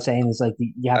just like what I'm saying is like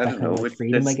you have I that don't kind of know. like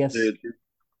freedom, I guess.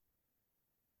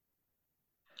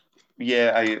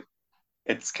 Yeah,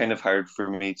 it's kind of hard for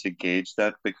me to gauge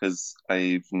that because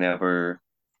I've never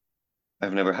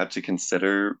had to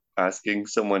consider asking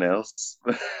someone else.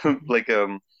 Like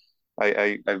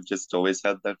I've just always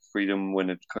had that freedom when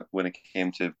it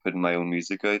came to putting my own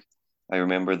music out. I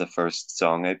remember the first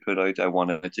song I put out, I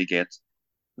wanted to get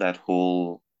that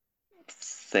whole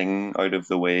thing out of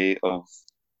the way of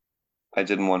I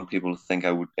didn't want people to think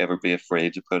I would ever be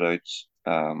afraid to put out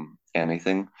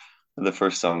anything. The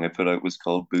first song I put out was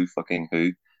called Boo Fucking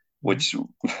Who, Mhm. which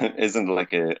isn't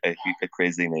like a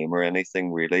crazy name or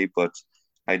anything really, but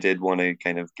I did want to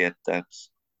kind of get that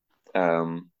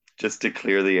just to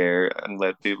clear the air and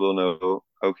let people know,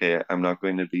 okay, I'm not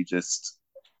going to be just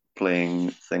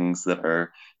playing things that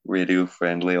are radio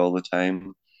friendly all the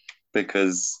time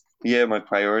because yeah, my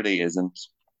priority isn't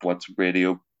what's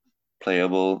radio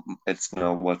playable. It's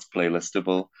not what's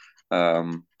playlistable.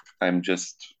 Um, I'm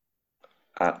just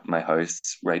at my house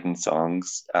writing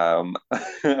songs, and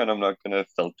I'm not going to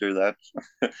filter that,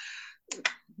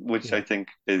 which I Yeah. think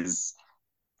is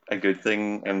a good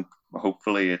thing, and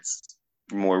hopefully it's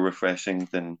more refreshing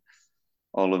than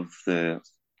all of the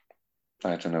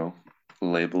I don't know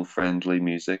label friendly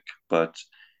music. But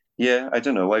yeah, I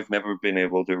don't know. I've never been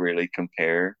able to really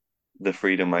compare the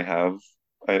freedom I have.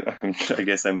 I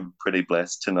guess I'm pretty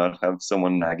blessed to not have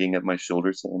someone nagging at my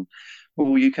shoulder saying,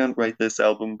 "Oh, you can't write this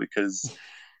album because,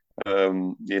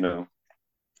 you know,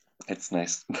 it's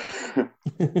nice."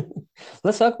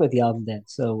 Let's talk about the album then.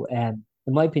 So, in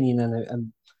my opinion, and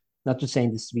I'm not just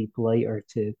saying this to be polite or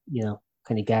to,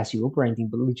 kind of gas you up or anything,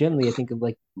 but legitimately, I think it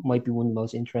like might be one of the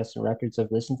most interesting records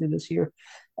I've listened to this year.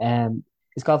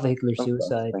 It's called Vehicular Oh, thanks.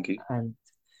 Suicide, Thank you. and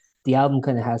the album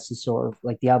kind of has this sort of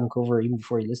like the album cover, even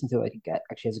before you listen to it, I think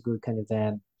actually has a good kind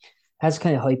of has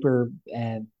kind of hyper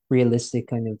realistic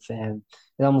kind of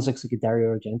it almost looks like a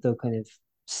Dario Argento kind of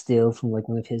still from like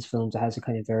one of his films. It has a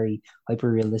kind of very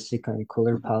hyper realistic kind of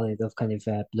color Mhm. palette of kind of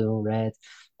blue and red,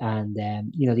 and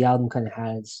the album kind of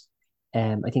has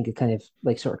I think a kind of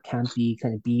like sort of campy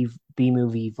kind of B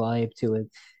movie vibe to it,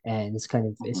 and it's kind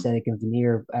of Mhm. aesthetic and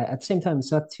veneer. At the same time,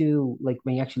 it's not too like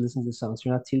when you actually listen to the songs,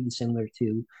 they're not too dissimilar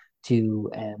to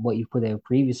what you put out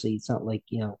previously. It's not like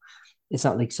it's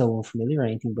not like so unfamiliar or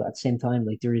anything, but at the same time,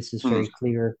 like there is this Mm. very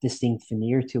clear, distinct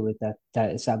veneer to it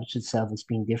that establishes itself as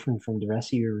being different from the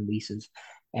rest of your releases.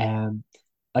 Um,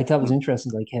 I thought it was Mm.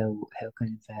 interesting, like how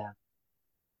kind of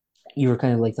you were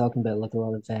kind of like talking about like a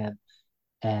lot of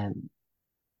um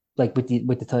like with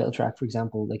the title track, for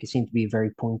example, like it seemed to be a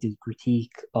very pointed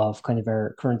critique of kind of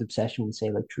our current obsession with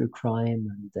say like true crime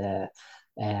and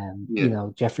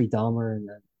Yeah. Jeffrey Dahmer and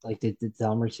like the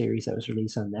Dahmer series that was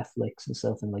released on Netflix and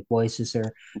stuff, and like why is this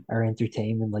our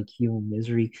entertainment like human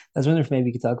misery? I was wondering if maybe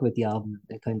you could talk about the album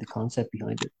and kind of the concept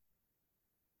behind it.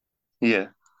 Yeah.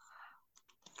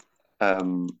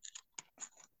 Um,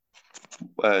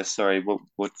 sorry,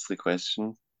 what's the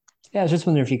question? Yeah, I was just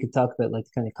wondering if you could talk about like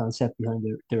the kind of concept behind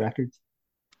the record.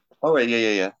 Oh, right,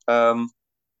 yeah.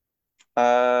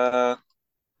 Uh,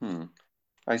 hmm.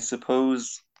 I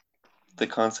suppose the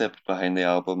concept behind the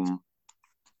album,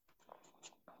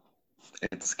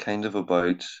 it's kind of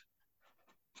about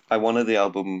I wanted the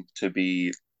album to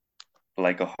be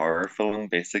like a horror film,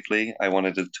 basically. I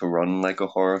wanted it to run like a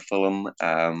horror film,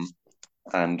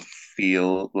 and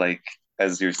feel like,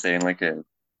 as you're saying, like a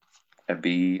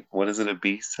B, what is it, a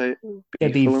B side Yeah,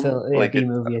 B film? Yeah, B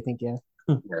movie, I think, yeah.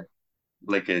 Yeah,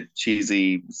 like a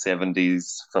cheesy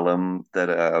 70s film that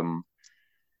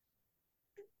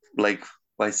like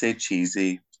I say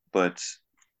cheesy, but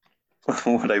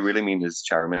what I really mean is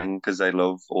charming because I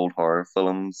love old horror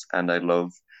films and I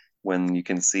love when you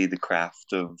can see the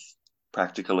craft of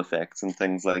practical effects and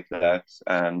things like that.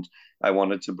 And I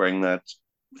wanted to bring that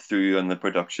through in the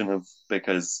production of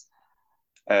because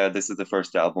this is the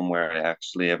first album where I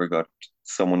actually ever got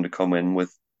someone to come in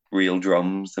with real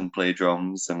drums and play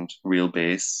drums and real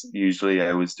bass. Usually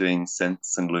I was doing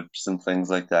synths and loops and things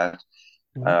like that.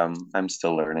 Mhm. I'm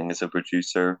still learning as a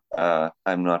producer.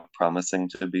 I'm not promising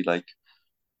to be like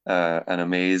an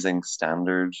amazing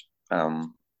standard.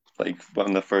 Um, like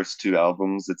on the first two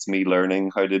albums, it's me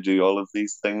learning how to do all of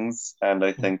these things, and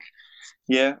I think,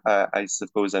 yeah, I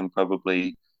suppose I'm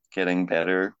probably getting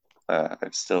better.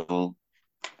 I've still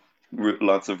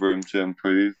lots of room to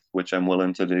improve, which I'm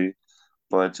willing to do.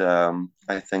 But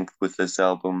I think with this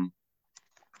album,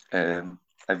 um,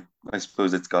 I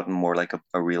suppose it's gotten more like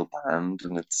a real band,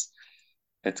 and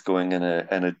it's going in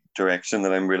a direction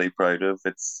that I'm really proud of.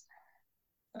 It's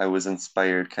I was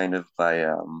inspired kind of by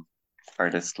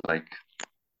artists like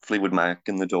Fleetwood Mac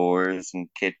and the Doors and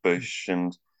Kate Bush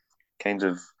and kind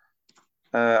of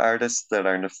artists that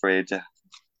aren't afraid to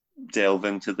delve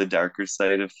into the darker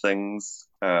side of things.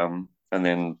 And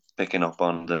then picking up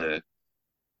on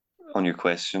your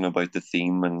question about the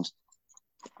theme and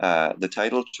the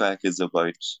title track is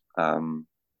about um,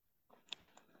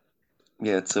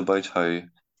 yeah, it's about how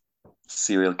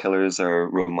serial killers are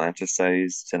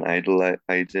romanticized and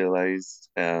idealized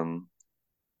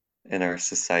in our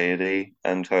society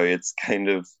and how it's kind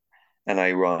of an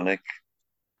ironic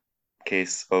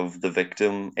case of the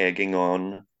victim egging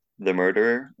on the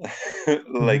murderer. Mhm.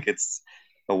 Like it's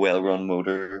a well-run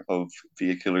motor of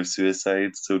vehicular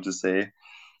suicide, so to say.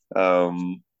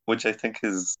 Which I think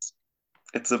is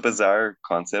it's a bizarre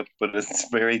concept, but it's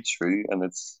very true and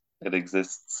it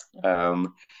exists. And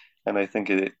I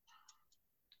think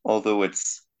although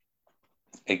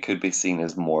it could be seen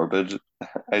as morbid,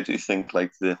 I do think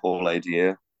like the whole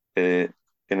idea in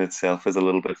itself is a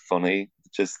little bit funny.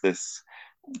 Just this,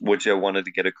 which I wanted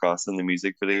to get across in the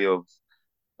music video.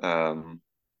 Um,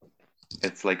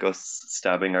 it's like us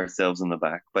stabbing ourselves in the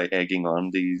back by egging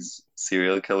on these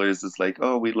serial killers. It's like,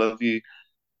 oh, we love you.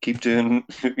 Keep doing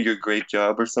your great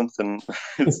job or something.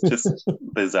 It's just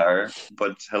bizarre,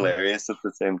 but hilarious at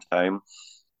the same time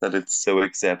that it's so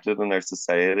accepted in our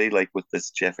society. Like with this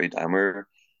Jeffrey Dahmer,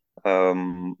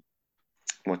 um,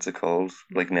 what's it called?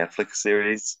 Like Netflix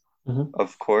series. Mhm.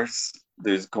 Of course,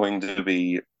 there's going to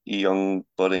be young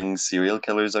budding serial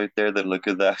killers out there that look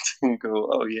at that and go,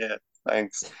 "Oh yeah,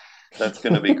 thanks. That's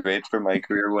going to be great for my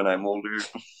career when I'm older."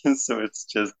 So it's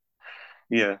just,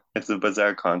 yeah, it's a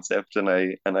bizarre concept, and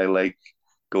I like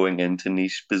going into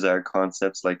niche bizarre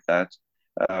concepts like that.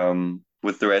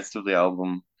 With the rest of the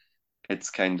album, it's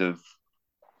kind of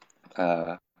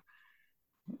uh,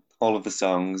 all of the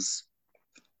songs.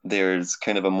 There's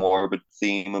kind of a morbid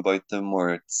theme about them,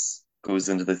 where it's goes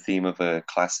into the theme of a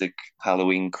classic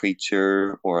Halloween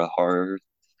creature or a horror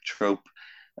trope,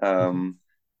 Mhm. um,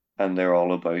 and they're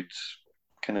all about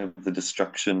kind of the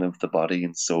destruction of the body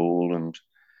and soul and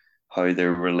how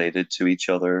they're related to each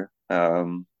other,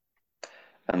 and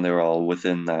they're all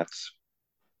within that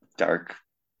dark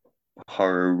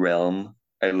horror realm.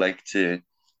 I like to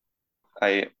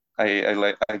I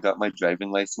I got my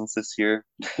driving license this year.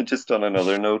 Just on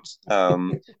another note,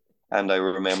 and I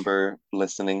remember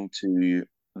listening to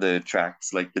the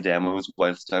tracks, like the demos,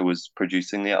 whilst I was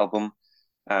producing the album.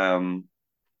 Um,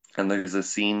 and there's a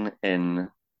scene in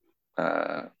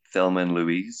Thelma and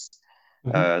Louise.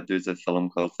 Mhm. There's a film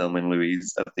called Thelma and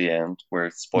Louise at the end where,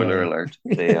 spoiler Yeah, alert,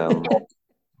 they yeah.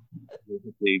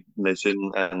 basically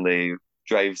collision and they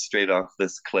drive straight off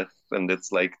this cliff, and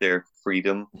it's like their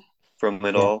freedom from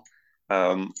it Yeah. all.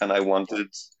 And I wanted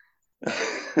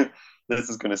this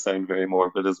is going to sound very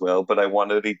morbid as well, but I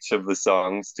wanted each of the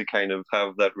songs to kind of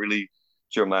have that really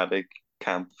dramatic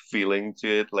camp feeling to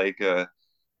it, like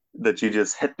that you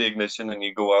just hit the ignition and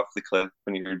you go off the cliff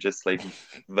and you're just like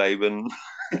vibing,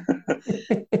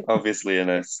 obviously in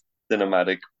a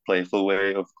cinematic, playful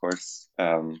way, of course.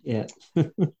 Yeah.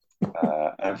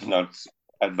 I'm not.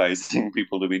 advising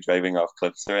people to be driving off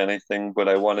cliffs or anything, but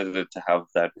I wanted it to have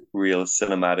that real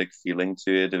cinematic feeling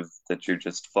to it of that you're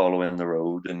just following the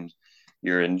road and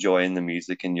you're enjoying the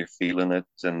music and you're feeling it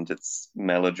and it's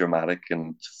melodramatic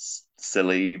and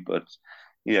silly, but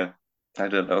yeah, I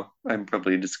don't know. I'm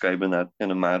probably describing that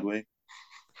in a mad way.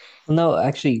 Well, no,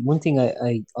 actually, one thing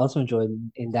I also enjoyed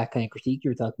in that kind of critique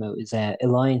you were talking about is a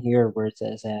line here where it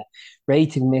says, ready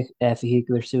to commit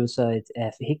vehicular suicide,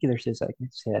 I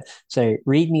can say that. Sorry,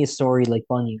 read me a story like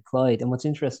Bonnie and Clyde. And what's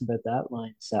interesting about that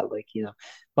line is that, like,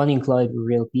 Bonnie and Clyde were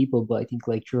real people, but I think,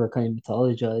 like, through a kind of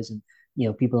mythologized and,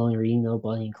 people only really know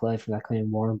Bonnie and Clyde from that kind of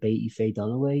Warren Beatty, Faye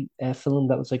Dunaway film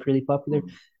that was, like, really popular.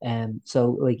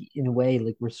 So, like, in a way,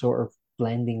 like, we're sort of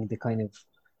blending the kind of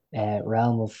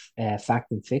realm of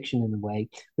fact and fiction in a way,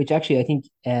 which actually I think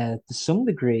to some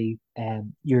degree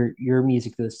your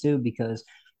music does too, because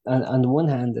on the one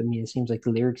hand, I mean, it seems like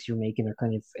the lyrics you're making are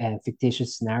kind of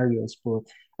fictitious scenarios, but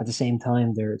at the same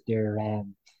time, they're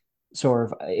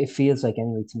sort of, it feels like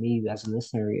anyway to me as a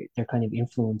listener, they're kind of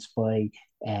influenced by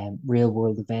real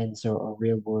world events or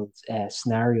real world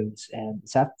scenarios.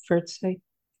 Is that fair to say?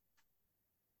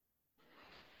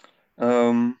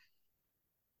 Um,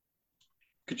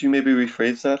 could you maybe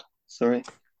rephrase that? Sorry.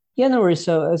 Yeah, no worries.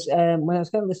 So as when I was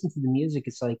kind of listening to the music,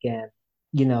 it's like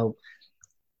you know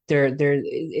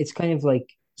it's kind of like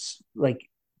like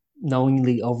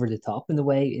knowingly over the top in a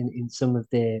way in some of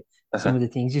the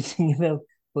things you're thinking about,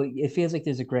 but it feels like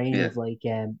there's a grain Yeah. of like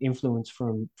influence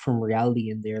from reality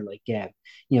in there, like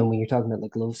when you're talking about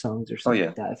like love songs or Oh something yeah.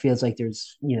 like that, it feels like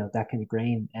there's that kind of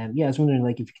grain. Yeah, I was wondering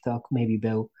like if you could talk maybe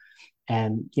about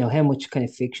how much kind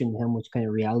of fiction, how much kind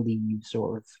of reality you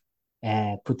sort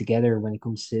of put together when it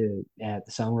comes to the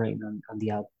songwriting on the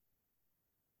album.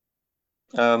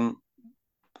 Um,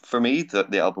 for me,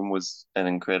 the album was an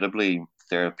incredibly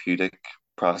therapeutic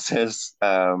process.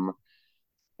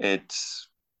 It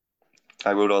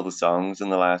I wrote all the songs in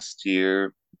the last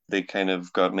year. They kind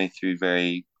of got me through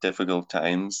very difficult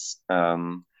times.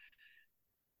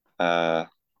 Uh,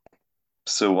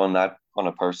 so on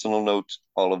a personal note,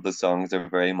 all of the songs are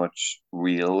very much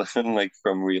real and like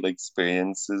from real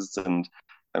experiences, and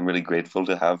I'm really grateful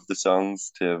to have the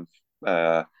songs to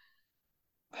have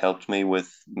helped me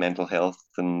with mental health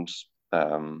and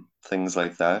things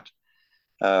like that.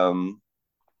 Um,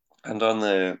 and on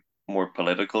the more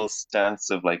political stance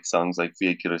of like songs like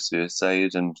Vehicular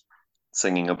Suicide and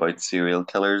singing about serial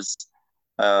killers,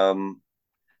 um,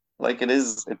 like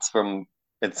it's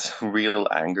real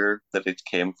anger that it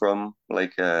came from.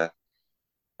 I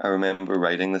remember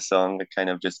writing the song, it kind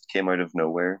of just came out of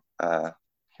nowhere.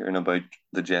 Hearing about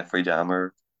the Jeffrey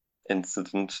Dahmer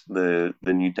incident, the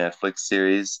new Netflix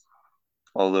series,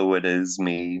 although it is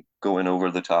me going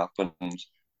over the top and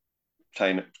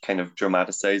kind of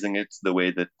dramatizing it the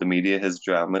way that the media has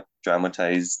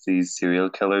dramatized these serial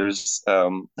killers.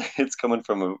 It's coming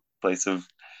from a place of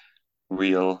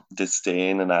real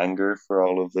disdain and anger for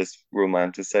all of this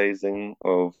romanticizing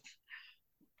of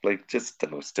like just the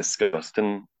most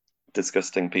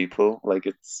disgusting people. Like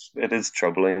it is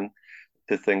troubling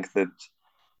to think that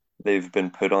they've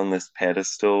been put on this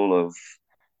pedestal of,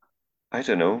 I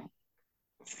don't know,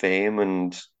 fame,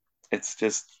 and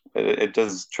it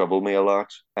does trouble me a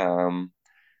lot.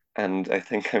 And I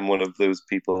think I'm one of those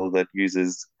people that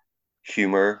uses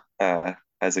humor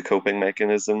as a coping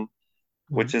mechanism,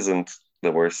 which Mhm. isn't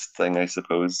the worst thing, I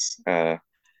suppose. There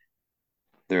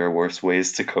are worse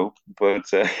ways to cope, but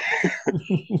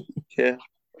yeah,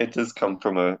 it does come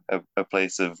from a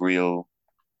place of real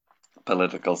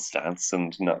political stance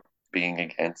and not being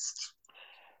against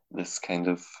this kind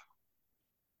of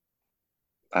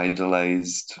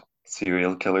idolized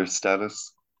serial killer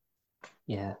status.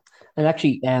 Yeah, and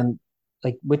actually,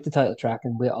 like with the title track,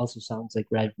 and it also sounds like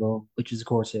Red Rum, which is of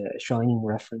course a Shining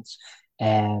reference.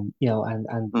 And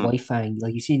Hmm. White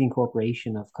like you see the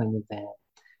incorporation of kind of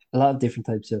a lot of different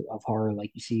types of horror.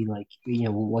 Like you see, like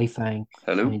White kind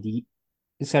Hello? of the.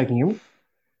 Sorry, can you hear me?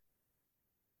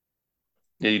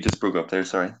 Yeah, you just broke up there,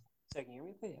 sorry. Sorry, can you hear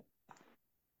me? Okay.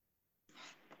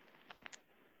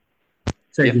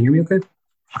 Sorry, can Yep. you hear me? Okay.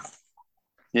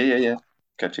 Yeah.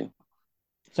 Got you.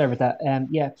 Sorry about that.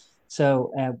 Yeah.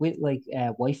 So with like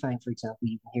Wi-Fi, for example,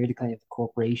 you can hear the kind of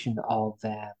incorporation of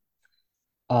kind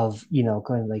of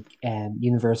like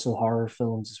Universal horror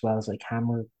films as well as like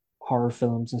Hammer horror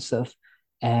films and stuff.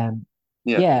 Um,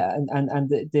 Yeah. yeah, and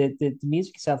the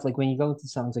music itself, like when you go into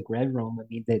songs like Red Room, I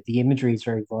mean the imagery is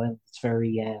very violent. It's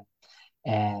very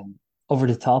over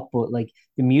the top, but like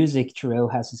the music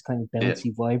throughout has this kind of Yeah.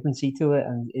 bouncy vibrancy to it,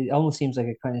 and it almost seems like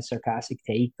a kind of sarcastic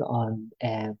take on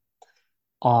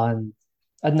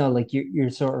I don't know, like you're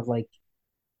sort of like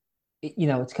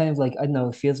it's kind of like, I don't know,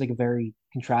 it feels like a very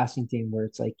contrasting thing where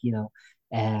it's like,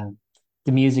 um,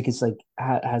 the music is like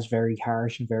has very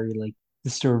harsh and very like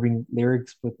disturbing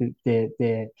lyrics, but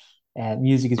the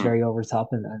music is Hmm. very over the top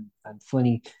and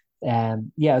funny.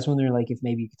 Yeah, I was wondering like if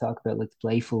maybe you could talk about like the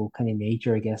playful kind of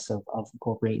nature, I guess, of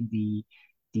incorporating the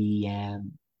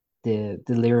the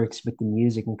lyrics with the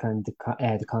music and kind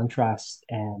of the contrast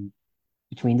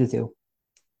between the two.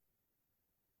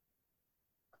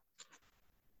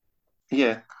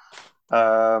 Yeah.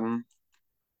 Um,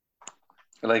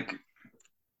 like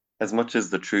as much as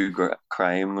the true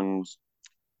crime and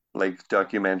like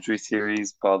documentary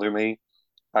series bother me,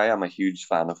 I am a huge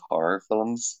fan of horror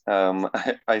films.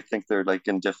 I think they're like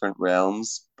in different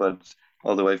realms, but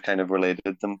although I've kind of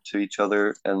related them to each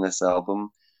other in this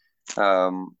album,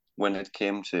 when it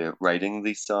came to writing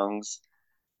these songs,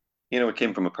 it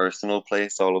came from a personal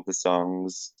place, all of the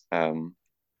songs,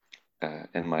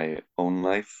 in my own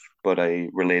life, but I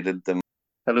related them.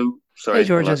 Hello, Hey sorry, I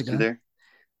George, how's it lost you going? there.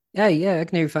 Yeah, yeah, I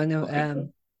can hear you fine now. Okay.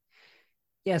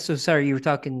 Yeah, so sorry, you were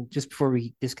talking just before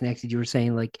we disconnected. You were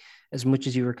saying like as much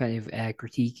as you were kind of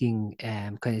critiquing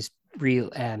kind of real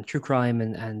true crime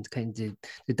and kind of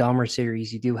the Dahmer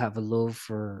series, you do have a love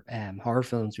for horror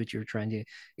films, which you're trying to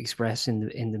express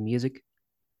in the music.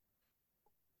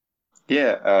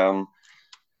 Yeah,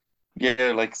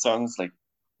 yeah, like songs like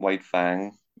White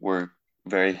Fang were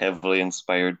very heavily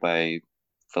inspired by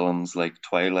films like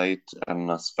Twilight and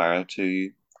Nosferatu,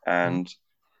 Mhm. and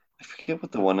I forget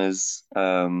what the one is.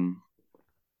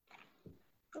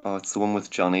 Oh, it's the one with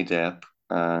Johnny Depp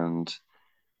and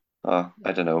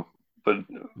I don't know, but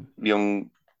young,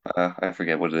 I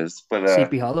forget what it is. But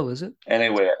Sleepy Hollow, is it?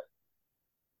 anyway,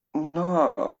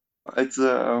 no, it's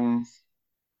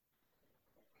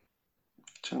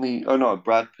Johnny. Oh no,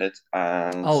 Brad Pitt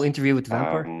and Oh, Interview with the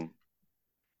Vampire. um,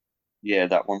 yeah,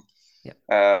 that one. Yeah.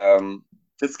 Um,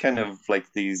 it's kind of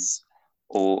like these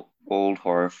old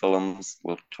horror films.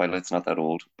 Well, Twilight's not that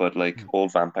old, but like Mm.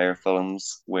 old vampire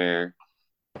films where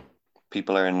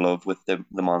people are in love with the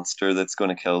monster that's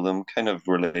going to kill them, kind of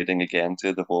relating again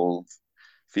to the whole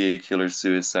vehicular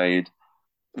suicide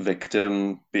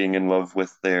victim being in love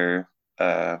with their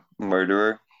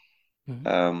murderer.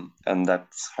 Mhm. And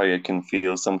that's how it can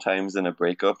feel sometimes in a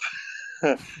breakup,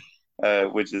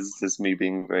 which is just me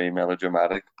being very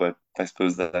melodramatic, but I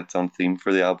suppose that's on theme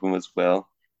for the album as well.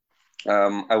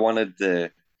 I wanted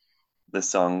the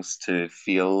songs to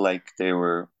feel like they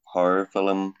were horror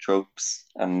film tropes,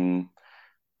 and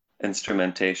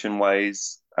instrumentation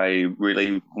wise, I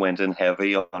really went in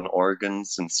heavy on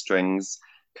organs and strings,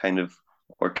 kind of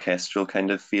orchestral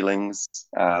kind of feelings.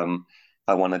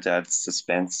 I wanted to add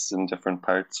suspense in different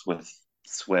parts with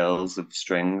swells of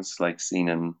strings, like seen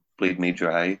in Bleed Me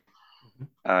Dry. Mhm.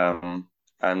 Um,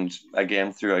 and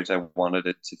again, throughout, I wanted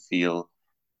it to feel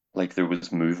like there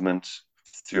was movement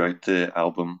throughout the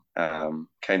album,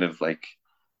 kind of like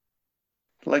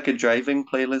a driving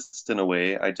playlist in a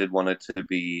way. I did want it to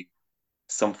be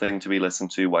something to be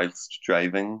listened to whilst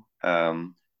driving,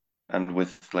 and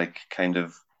with like kind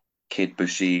of Kate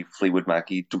Bushy, Fleetwood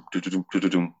Mackie,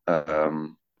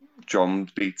 drum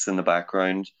beats in the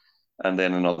background, and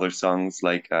then in other songs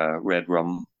like Red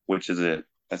Rum, which is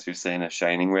as you're saying, a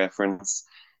Shining reference.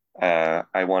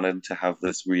 I wanted to have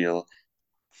this real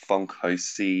funk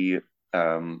housey,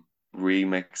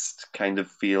 remixed kind of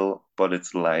feel, but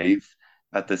it's live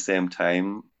at the same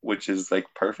time, which is like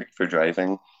perfect for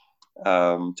driving,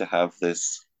 to have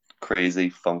this crazy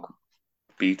funk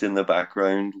beat in the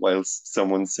background whilst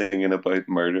someone's singing about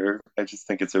murder. I just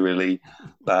think it's a really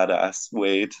badass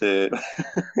way to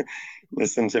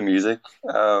listen to music.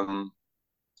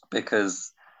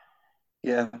 Because,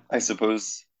 yeah, I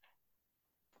suppose,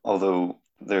 although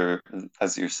there,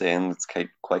 as you're saying, it's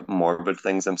quite morbid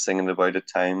things I'm singing about at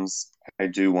times, I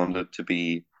do want it to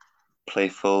be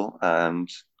playful, and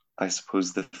I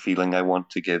suppose the feeling I want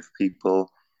to give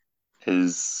people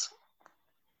is,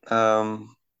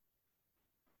 um,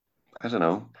 I don't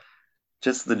know,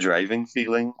 just the driving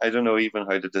feeling. I don't know even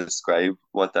how to describe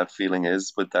what that feeling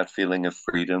is, but that feeling of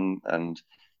freedom and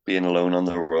being alone on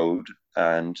the road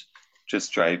and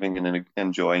just driving and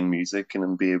enjoying music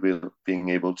and being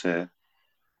able to,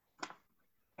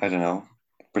 I don't know,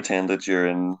 pretend that you're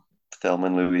in Thelma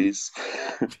and Louise.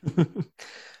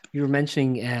 You were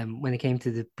mentioning when it came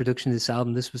to the production of this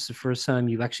album, this was the first time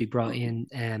you actually brought in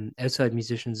outside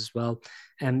musicians as well.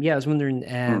 Yeah, I was wondering,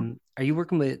 Hmm. are you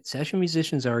working with session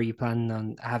musicians, or are you planning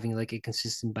on having like a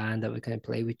consistent band that would kind of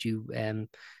play with you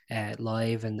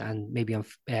live and maybe on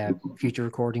future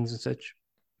recordings and such?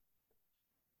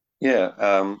 Yeah,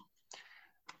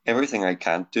 everything I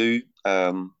can't do,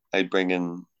 I bring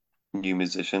in. new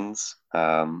musicians.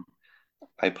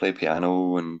 I play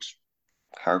piano and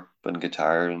harp and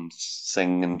guitar and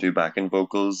sing and do backing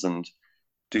vocals and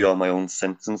do all my own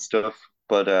synths and stuff.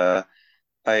 But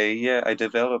I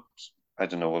developed, I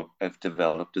don't know if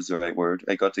developed is the right word.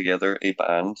 I got together a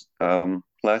band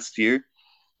last year,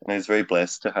 and I was very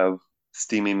blessed to have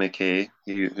Steamy McKay,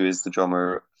 who is the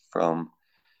drummer from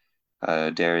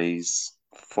Derry's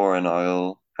Foreign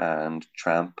Oil and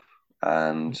Tramp,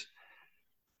 and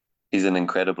he's an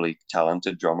incredibly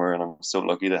talented drummer, and I'm so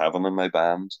lucky to have him in my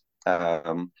band.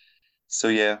 Um, so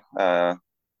yeah, I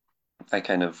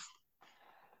kind of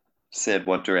said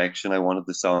what direction I wanted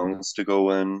the songs to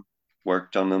go in,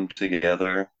 worked on them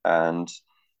together, and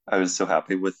I was so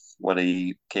happy with what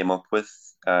he came up with.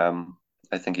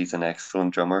 I think he's an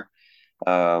excellent drummer.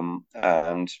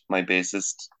 And my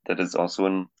bassist that is also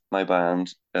in my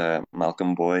band,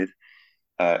 Malcolm Boyd.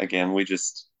 Again, we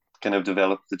just kind of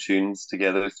developed the tunes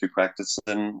together through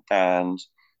practicing, and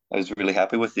I was really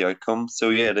happy with the outcome. So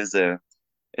yeah,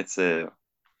 it's a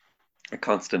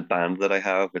constant band that I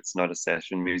have. It's not a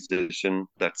session musician.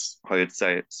 That's how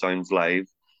sounds live,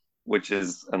 which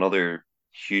is another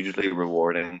hugely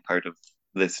rewarding part of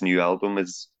this new album.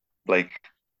 Is like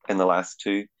in the last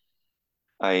two,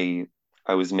 I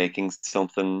I was making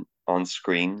something on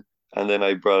screen and then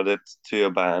I brought it to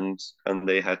a band and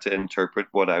they had to interpret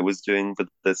what I was doing, but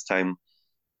this time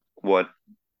what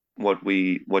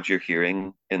what you're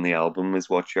hearing in the album is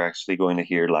what you're actually going to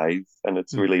hear live, and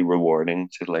it's Mm. really rewarding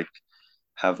to like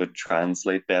have it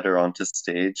translate better onto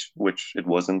stage, which it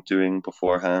wasn't doing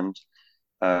beforehand.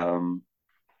 Um,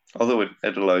 Although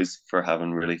it allows for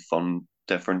having really fun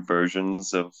different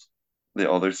versions of the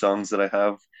other songs that I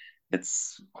have,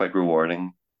 it's quite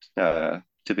rewarding to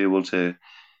be able to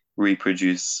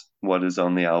reproduce what is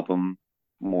on the album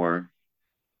more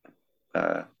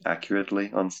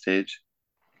accurately on stage.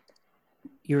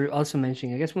 You're also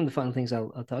mentioning, I guess one of the final things I'll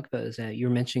talk about is you're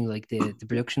mentioning like the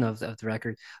production of the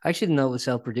record. I actually didn't know it was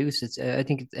self-produced. It's I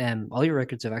think all your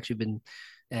records have actually been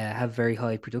have very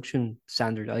high production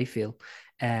standard, I feel.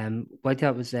 What I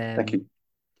thought was Thank you.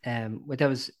 what that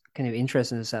was kind of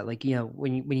interesting is that like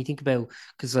when you think about,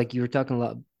 because like you were talking a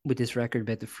lot with this record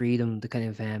about the freedom, the kind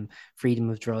of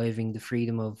freedom of driving, the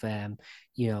freedom of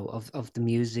of the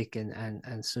music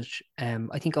and such.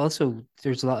 I think also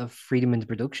there's a lot of freedom in the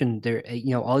production there.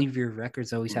 All of your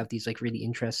records always have these like really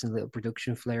interesting little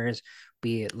production flares,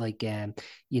 be it like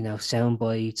sound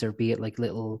bites, or be it like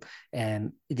little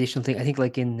additional thing. I think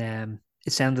like in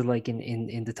it sounded like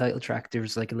in the title track there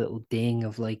was like a little ding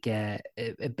of like a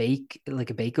bake, like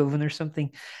a bake oven or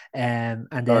something, and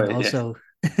All then right, yeah. also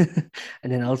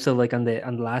and then also like on the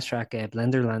last track,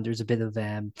 Blenderland, there's a bit of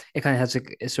it kind of has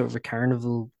a sort of a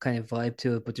carnival kind of vibe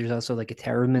to it, but there's also like a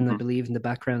theremin, I Hmm. believe, in the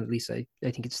background. At least I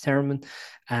think it's theremin.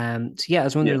 So yeah, I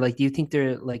was Yeah. wondering, like, do you think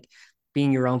they're like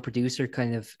being your own producer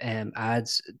kind of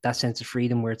adds that sense of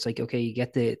freedom where it's like, okay, you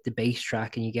get the bass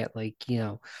track and you get like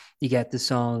you get the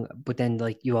song, but then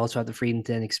like you also have the freedom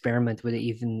to then experiment with it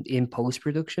even in post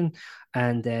production.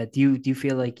 And do you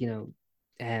feel like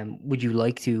would you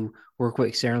like to work with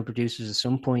external producers at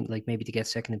some point, like maybe to get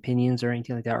second opinions or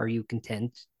anything like that? Or are you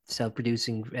content self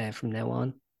producing from now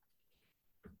on?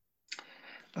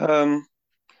 Um,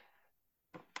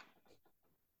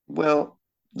 well,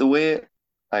 the way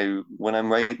when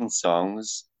I'm writing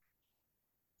songs,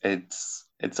 it's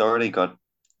already got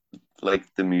like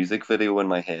the music video in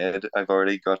my head. I've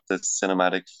already got the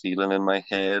cinematic feeling in my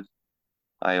head.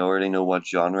 I already know what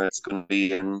genre it's going to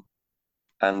be in.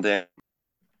 And then,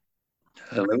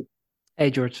 hello? Hey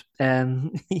George,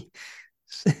 we're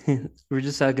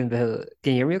just talking about.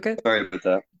 Can you hear me? Okay, Sorry about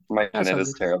that. My that's internet all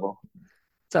is good. terrible.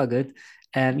 It's all good.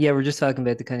 Yeah, we're just talking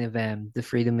about the kind of the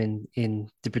freedom in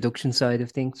the production side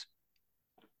of things.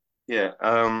 Yeah,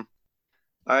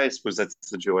 I suppose that's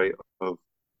the joy of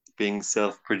being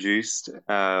self-produced.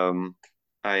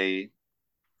 I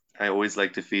I always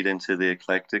like to feed into the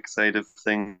eclectic side of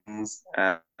things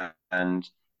and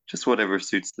just whatever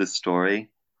suits the story.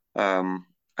 I'm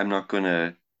not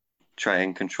gonna try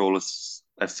and control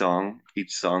a song.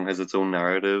 Each song has its own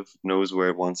narrative, knows where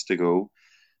it wants to go.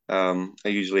 I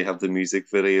usually have the music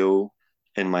video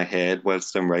in my head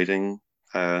whilst I'm writing.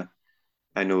 Uh,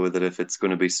 I know that if it's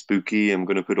going to be spooky, I'm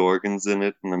going to put organs in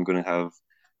it and I'm going to have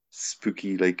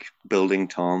spooky, like building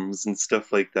toms and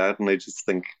stuff like that. And I just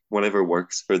think whatever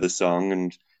works for the song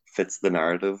and fits the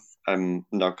narrative. I'm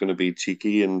not going to be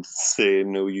cheeky and say,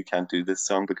 no, you can't do this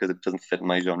song because it doesn't fit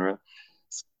my genre.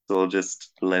 So I'll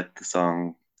just let the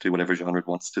song do whatever genre it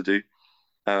wants to do.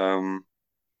 Um,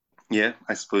 yeah,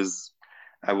 I suppose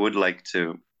I would like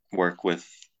to work with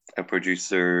a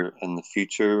producer in the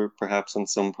future, perhaps on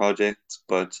some projects,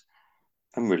 but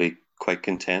I'm really quite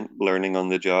content learning on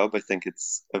the job. I think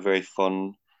it's a very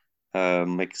fun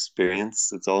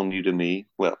experience. It's all new to me.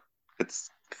 Well, it's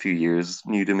a few years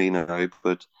new to me now,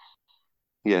 but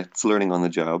yeah, it's learning on the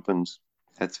job and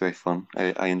it's very fun.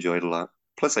 I enjoy it a lot.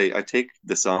 Plus, I take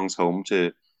the songs home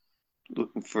to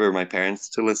for my parents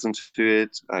to listen to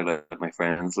it. I let my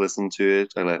friends listen to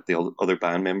it. I let the other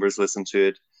band members listen to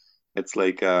it. It's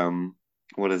like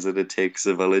what is it? It takes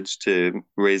a village to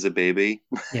raise a baby.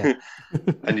 Yeah.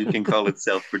 And you can call it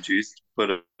self-produced, but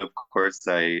of course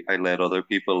I let other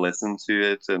people listen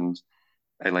to it and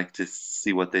I like to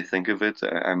see what they think of it.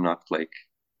 I'm not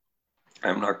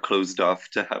closed off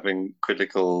to having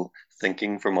critical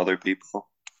thinking from other people.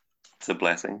 It's a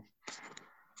blessing.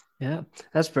 Yeah,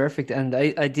 that's perfect. And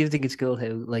I do think it's cool how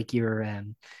like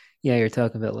yeah, you're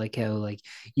talking about like how like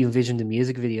you envision the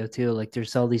music video too. Like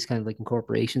there's all these kind of like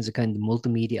incorporations, the kind of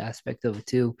multimedia aspect of it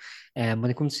too. And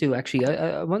when it comes to actually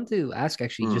I want to ask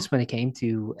actually Mm, just when it came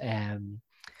to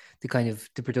the kind of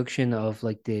the production of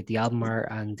like the album art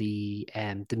and the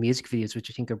music videos, which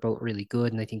I think are both really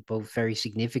good and I think both very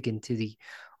significant to the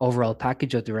overall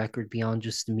package of the record beyond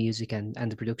just the music and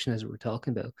the production as we were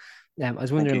talking about. I was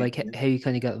thank wondering you. like how you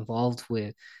kind of got involved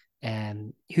with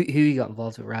who you got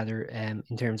involved with rather in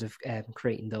terms of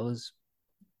creating those.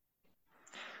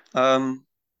 Um,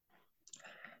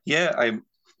 yeah,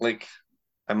 like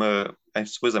I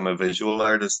suppose I'm a visual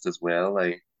artist as well.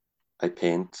 I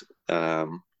paint.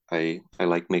 I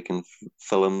like making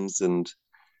films and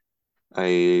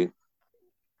I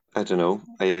I don't know.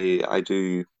 I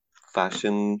do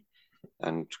fashion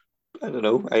and I don't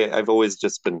know. I've always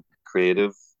just been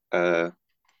creative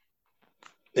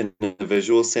in the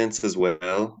visual sense as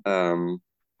well.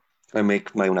 I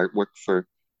make my own artwork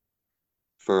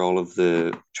for all of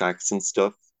the tracks and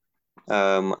stuff.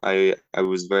 I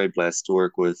was very blessed to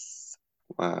work with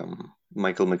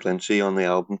Michael McGlinchey on the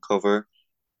album cover.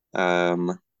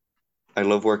 Um, I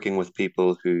love working with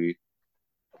people who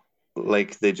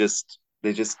like they just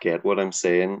get what I'm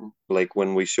saying. Like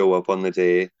when we show up on the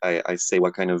day, I say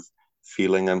what kind of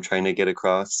feeling I'm trying to get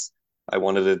across. I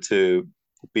wanted it to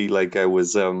be like I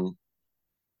was in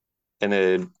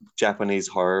a Japanese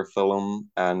horror film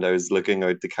and I was looking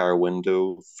out the car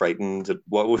window, frightened at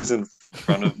what was in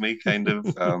front of me, kind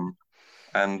of.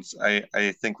 And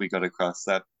I think we got across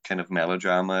that kind of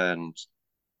melodrama and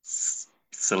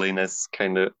silliness,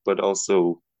 kind of, but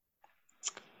also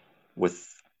with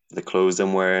the clothes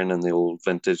I'm wearing and the old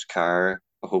vintage car.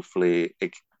 Hopefully,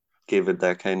 it gave it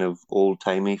that kind of old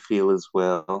timey feel as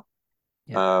well.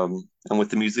 Yeah. And with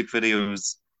the music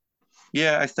videos,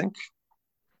 yeah, I think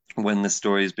when the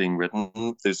story is being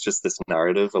written, there's just this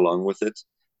narrative along with it.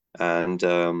 And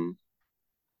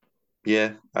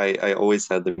yeah, I always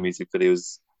had the music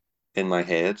videos in my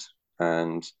head,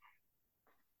 and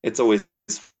it's always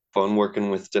fun working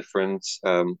with different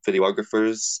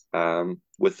videographers.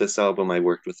 With this album, I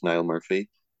worked with Niall Murphy.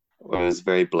 I was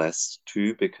very blessed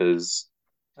too because,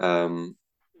 um,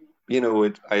 when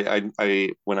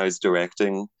I was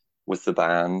directing with the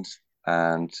band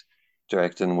and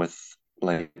directing with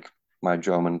like my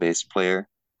drum and bass player,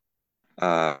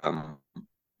 um,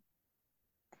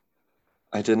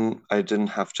 I didn't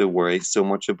have to worry so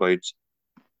much about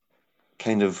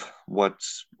kind of what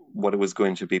it was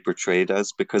going to be portrayed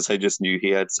as because I just knew he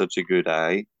had such a good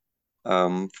eye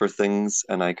for things,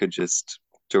 and I could just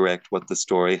direct what the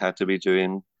story had to be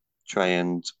doing, try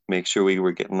and make sure we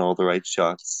were getting all the right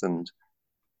shots, and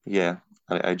yeah,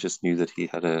 I just knew that he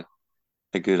had a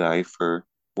good eye for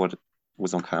what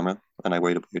was on camera, and I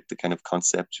worried about the kind of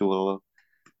conceptual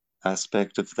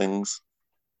aspect of things.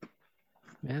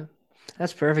 Yeah.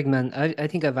 That's perfect, man. I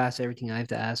think I've asked everything I have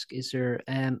to ask. Is there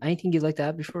anything you'd like to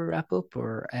add before we wrap up,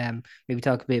 or maybe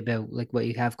talk a bit about like what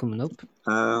you have coming up?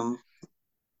 Um,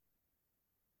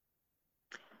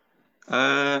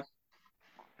 uh,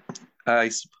 I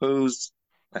suppose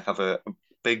I have a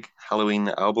big Halloween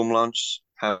album launch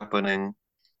happening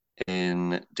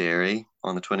in Derry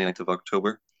on the 29th of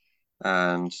October,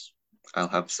 and I'll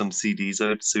have some CDs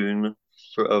out soon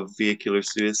for of Vehicular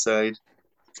Suicide.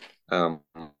 Um,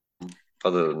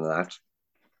 Other than that,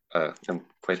 I'm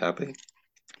quite happy.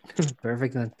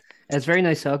 Perfect, man. It's very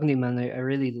nice talking to you, man. I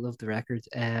really love the record.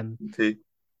 Okay.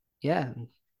 Yeah,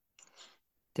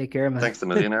 take care, man. Thanks a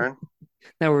million, Aaron.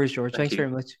 No worries, George. Thank Thanks you.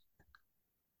 very much.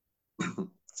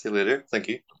 See you later. Thank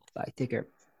you. Bye. Take care.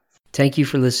 Thank you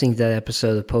for listening to that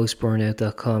episode of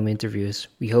PostBurnout.com interviews.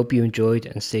 We hope you enjoyed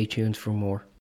and stay tuned for more.